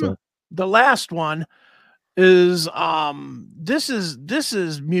 And then the last one is, this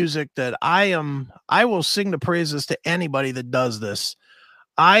is music that I will sing the praises to anybody that does this.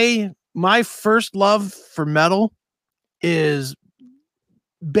 My first love for metal is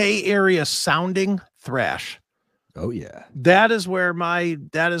Bay Area sounding thrash. Oh yeah. That is where my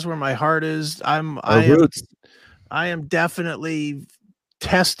heart is. I am definitely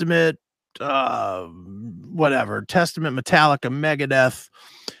Testament, Testament, Metallica, Megadeth.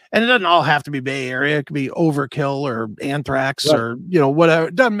 And it doesn't all have to be Bay Area. It could be Overkill or Anthrax or, whatever.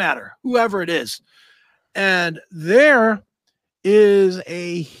 It doesn't matter. Whoever it is. And there is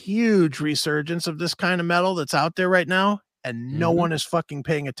a huge resurgence of this kind of metal that's out there right now, and no one is fucking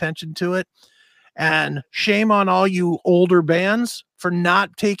paying attention to it. And shame on all you older bands for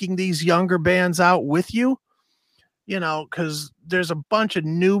not taking these younger bands out with you, because there's a bunch of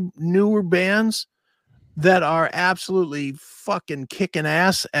newer bands that are absolutely fucking kicking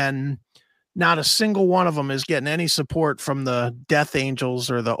ass, and not a single one of them is getting any support from the Death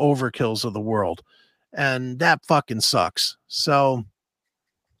Angels or the Overkills of the world. And that fucking sucks. So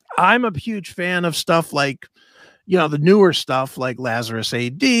I'm a huge fan of stuff like, the newer stuff like Lazarus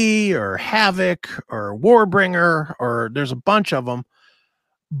AD or Havoc or Warbringer, or there's a bunch of them.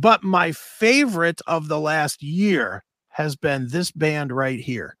 But my favorite of the last year has been this band right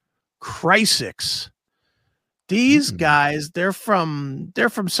here, Chrysix. These guys, they're from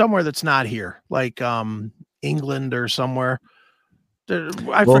somewhere that's not here, like England or somewhere.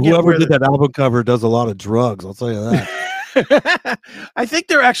 Whoever did that album cover does a lot of drugs. I'll tell you that. I think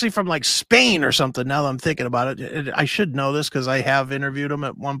they're actually from like Spain or something. Now that I'm thinking about it, I should know this because I have interviewed them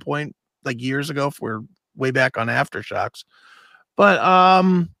at one point, like years ago. If we're way back on Aftershocks, but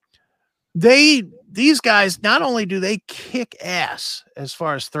these guys, not only do they kick ass as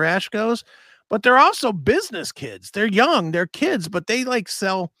far as thrash goes, but they're also business kids. They're young, they're kids, but they like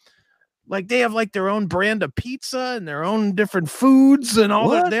sell. Like they have like their own brand of pizza and their own different foods and all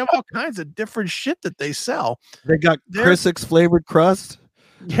that. They have all kinds of different shit that they sell. They got Chrysix flavored crust.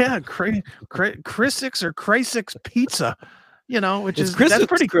 Yeah, Chrysix or Chrysix pizza, that's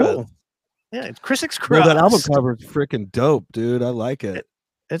pretty cool. Yeah, it's Chrysix crust. That album cover is freaking dope, dude. I like it.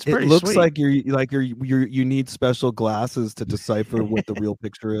 It's pretty. It looks sweet. like you need special glasses to decipher what the real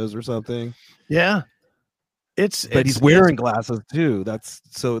picture is or something. Yeah. but he's wearing glasses too. That's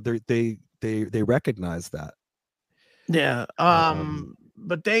so they recognize that. Yeah.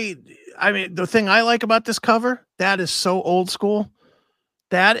 But I mean, the thing I like about this cover, that is so old school.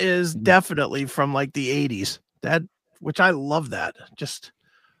 That is definitely from like the 80s. Which I love that. Just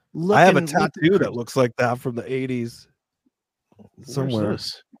I have a tattoo that looks like that from the 80s somewhere.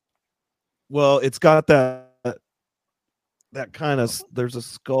 Well, it's got that kind of, there's a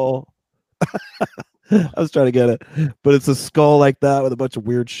skull. I was trying to get it, but it's a skull like that with a bunch of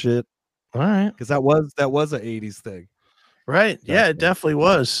weird shit. All right. Because that was an 80s thing. Right. Yeah, it definitely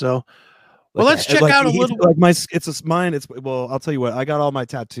was. So, well, let's check out a little. Like mine. I'll tell you what. I got all my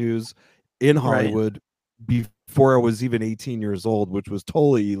tattoos in Hollywood before I was even 18 years old, which was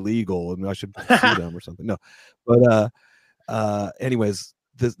totally illegal, and I should sue them or something. No, but anyways,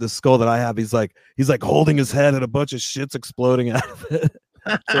 the skull that I have, he's like holding his head and a bunch of shit's exploding out of it.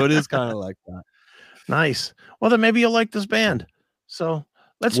 So it is kind of like that. Nice. Well, then maybe you'll like this band. So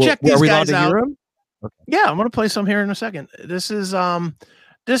let's check these guys out. Okay. Yeah, I'm gonna play some here in a second. This is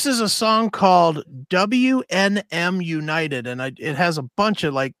a song called WNM United, and it has a bunch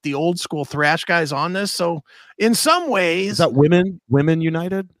of like the old school thrash guys on this. So in some ways, is that Women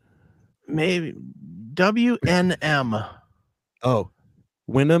United? Maybe WNM. Oh,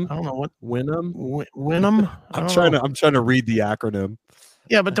 Winham. I don't know what Winham. Winham. I'm trying to read the acronym.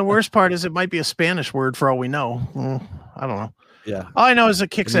 Yeah, but the worst part is it might be a Spanish word for all we know. I don't know. Yeah. All I know is it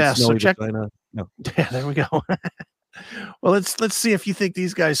kicks ass. So check. No. Yeah, there we go. Well, let's see if you think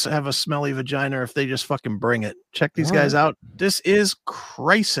these guys have a smelly vagina or if they just fucking bring it. Check these guys out. This is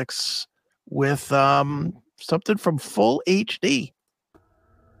Crysis with something from Full HD.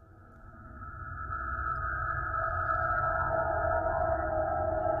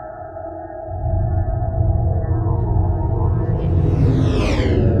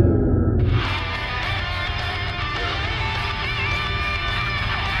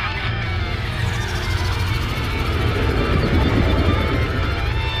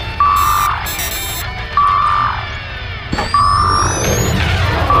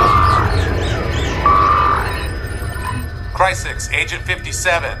 Crysis, Agent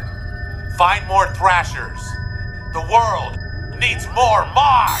 57. Find more Thrashers. The world needs more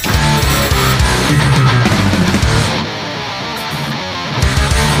Mosh!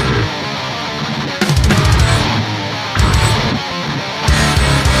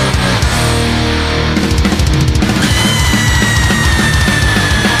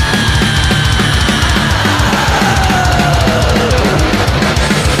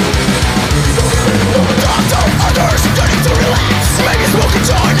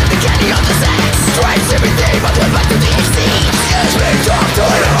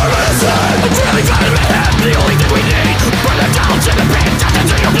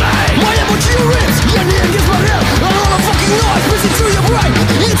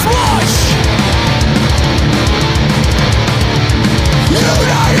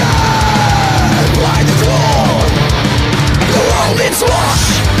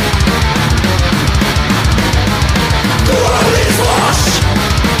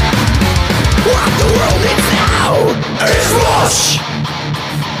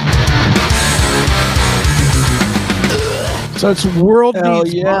 So it's World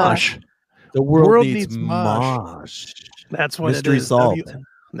Needs Mosh. The world needs mosh. That's what Mystery it is. Salt.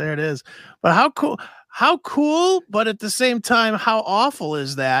 There it is. But how cool, but at the same time, how awful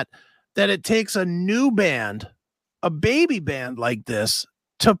is that it takes a new band, a baby band like this,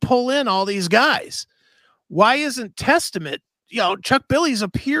 to pull in all these guys? Why isn't Testament, Chuck Billy's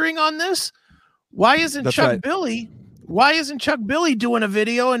appearing on this? Why isn't Chuck Billy doing a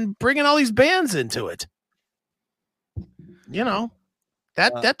video and bringing all these bands into it?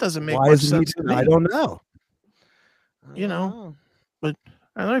 That doesn't make much sense to me. I don't know. But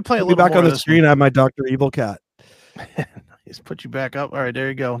let me play a little back more on the this screen. I have my Dr. Evil cat. He's put you back up. All right, there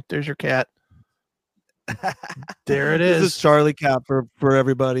you go. There's your cat. There it is. This is Charlie Cat for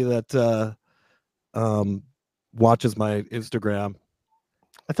everybody that watches my Instagram.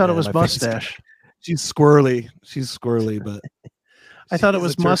 I thought it was Mustache. She's squirrely, but I thought it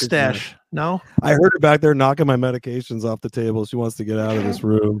was Mustache. No, I heard her back there knocking my medications off the table. She wants to get out of this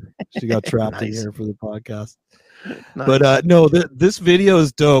room. She got trapped in here for the podcast. Nice. But no, this video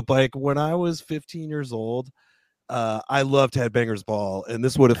is dope. Like when I was 15 years old, I loved Headbangers Ball, and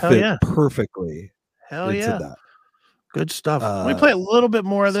this would have fit perfectly. Hell yeah, that. Good stuff. Let me play a little bit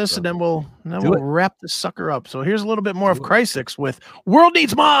more of this, and then we'll wrap this sucker up. So here's a little bit more of Crysis with "World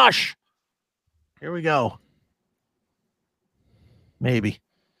Needs Mosh." Here we go. Maybe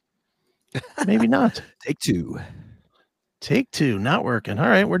not. Take two. Not working. All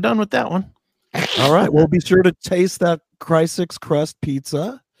right, we're done with that one. All right. Well, be sure to taste that Cry6 crust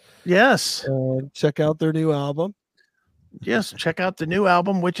pizza Yes. and check out their new album. Yes. Check out the new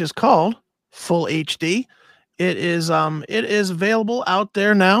album, which is called Full HD. It is available out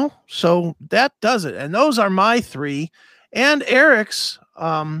there now. So that does it. And those are my 3 and Eric's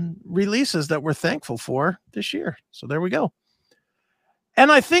releases that we're thankful for this year. So there we go.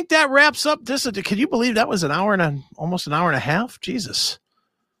 And I think that wraps up this. Can you believe that was almost an hour and a half? Jesus.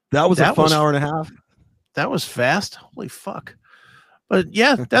 That was a fun hour and a half. That was fast. Holy fuck. But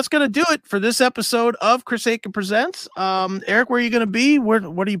yeah, that's going to do it for this episode of Chris Akin Presents. Eric, where are you going to be? What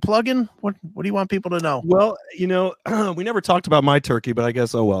are you plugging? What do you want people to know? Well, we never talked about my turkey, but I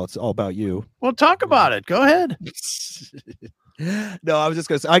guess, it's all about you. Well, talk about it. Go ahead. No, I was just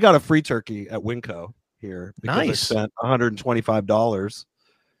going to say, I got a free turkey at Winco here. Nice. I spent $125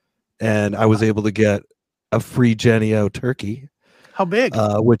 and I was able to get a free Genio turkey. How big?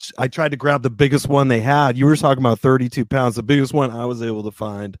 Which I tried to grab the biggest one they had. You were talking about 32 pounds. The biggest one I was able to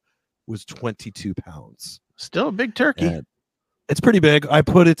find was 22 pounds. Still a big turkey. And it's pretty big. I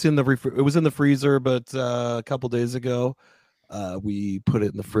put it in it was in the freezer, but a couple days ago, we put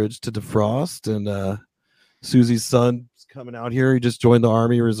it in the fridge to defrost. And Susie's son's coming out here. He just joined the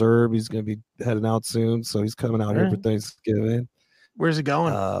Army Reserve. He's going to be heading out soon, so he's coming out here for Thanksgiving. Where's he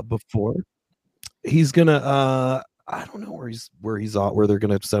going? Before he's gonna. I don't know where they're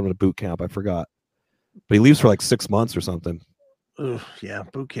gonna send him to boot camp. I forgot, but he leaves for like 6 months or something. Ooh, yeah,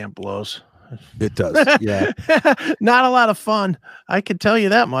 boot camp blows. It does. Yeah, not a lot of fun. I can tell you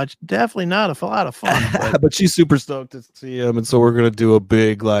that much. Definitely not a lot of fun. But she's super stoked to see him, and so we're gonna do a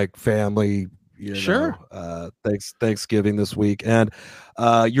big family. Thanksgiving this week, and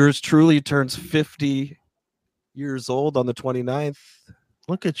yours truly turns 50 years old on the 29th.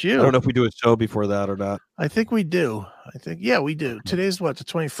 Look at you. I don't know if we do a show before that or not. I think we do. Yeah, we do. Today's the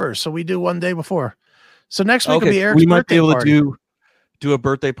 21st. So we do one day before. So next week will be Eric's we might be able party. to do a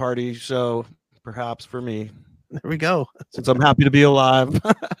birthday party show, perhaps for me. There we go. Since I'm happy to be alive.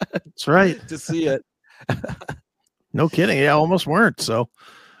 That's right. To see it. No kidding. Yeah, almost weren't. So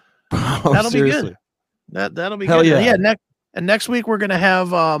that'll be good. That'll be Hell good. Yeah. Next week we're gonna have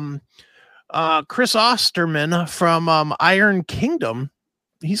Chris Osterman from Iron Kingdom.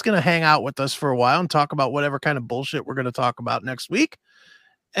 He's going to hang out with us for a while and talk about whatever kind of bullshit we're going to talk about next week.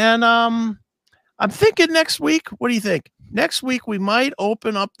 And I'm thinking next week, what do you think? Next week, we might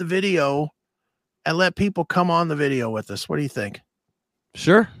open up the video and let people come on the video with us. What do you think?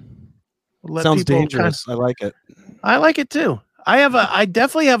 Sure. Sounds dangerous. I like it. I like it too. I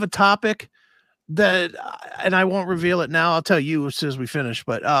definitely have a topic that, and I won't reveal it now. I'll tell you as soon as we finish,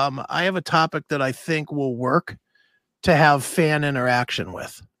 but I have a topic that I think will work to have fan interaction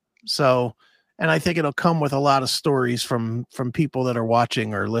with. So, and I think it'll come with a lot of stories from people that are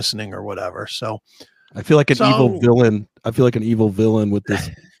watching or listening or whatever. So I feel like an evil villain. I feel like an evil villain with this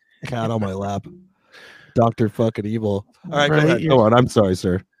cat on my lap. Dr. fucking evil. All right, right, go on. I'm sorry,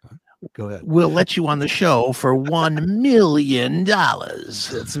 sir. Go ahead. We'll let you on the show for $1 million.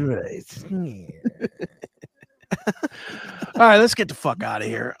 That's right. All right, let's get the fuck out of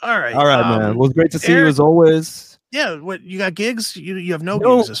here. All right, man. Well, it's great to see you as always. Yeah, what you got gigs? You have no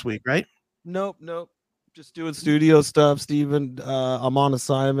gigs this week, right? Nope. Just doing studio stuff. Steven, I'm on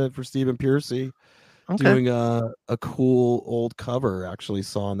assignment for Stephen Piercy. Okay. Doing a cool old cover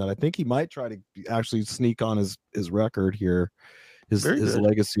song that I think he might try to actually sneak on his record here, his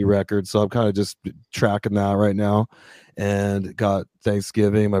legacy record. So I'm kind of just tracking that right now, and got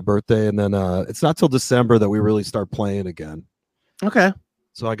Thanksgiving, my birthday, and then it's not till December that we really start playing again. Okay.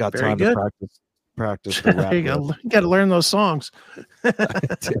 So I got time to practice. There you go. You got to learn those songs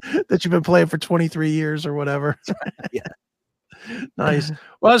that you've been playing for 23 years or whatever. Yeah. Nice.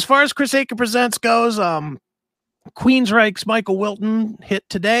 Well, as far as Chris Akin Presents goes, Queensryche's Michael Wilton hit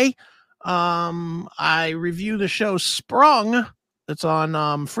today. I review the show Sprung that's on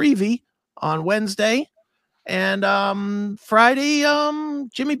Freevee on Wednesday, and Friday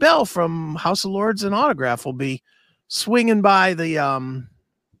Jimmy Bell from House of Lords and Autograph will be swinging by the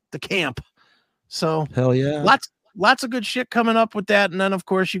camp. So hell yeah, lots of good shit coming up with that. And then of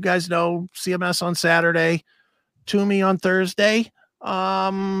course you guys know CMS on Saturday, Toomey on Thursday.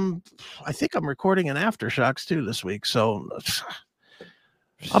 I think I'm recording an Aftershocks too this week, so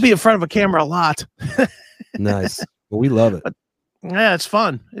I'll be in front of a camera a lot. Nice. Well, we love it. But, yeah, it's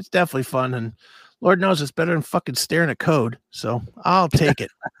fun. It's definitely fun, and Lord knows it's better than fucking staring at code. So I'll take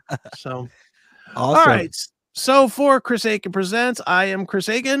it. So awesome. All right. So for Chris Akin Presents, I am Chris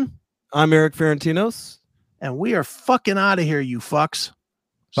Akin. I'm Eric Ferentinos. And we are fucking out of here, you fucks.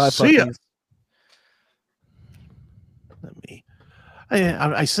 Bye, See ya.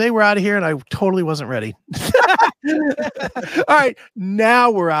 I say we're out of here, and I totally wasn't ready. All right,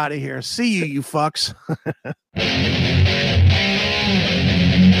 now we're out of here. See you, you fucks.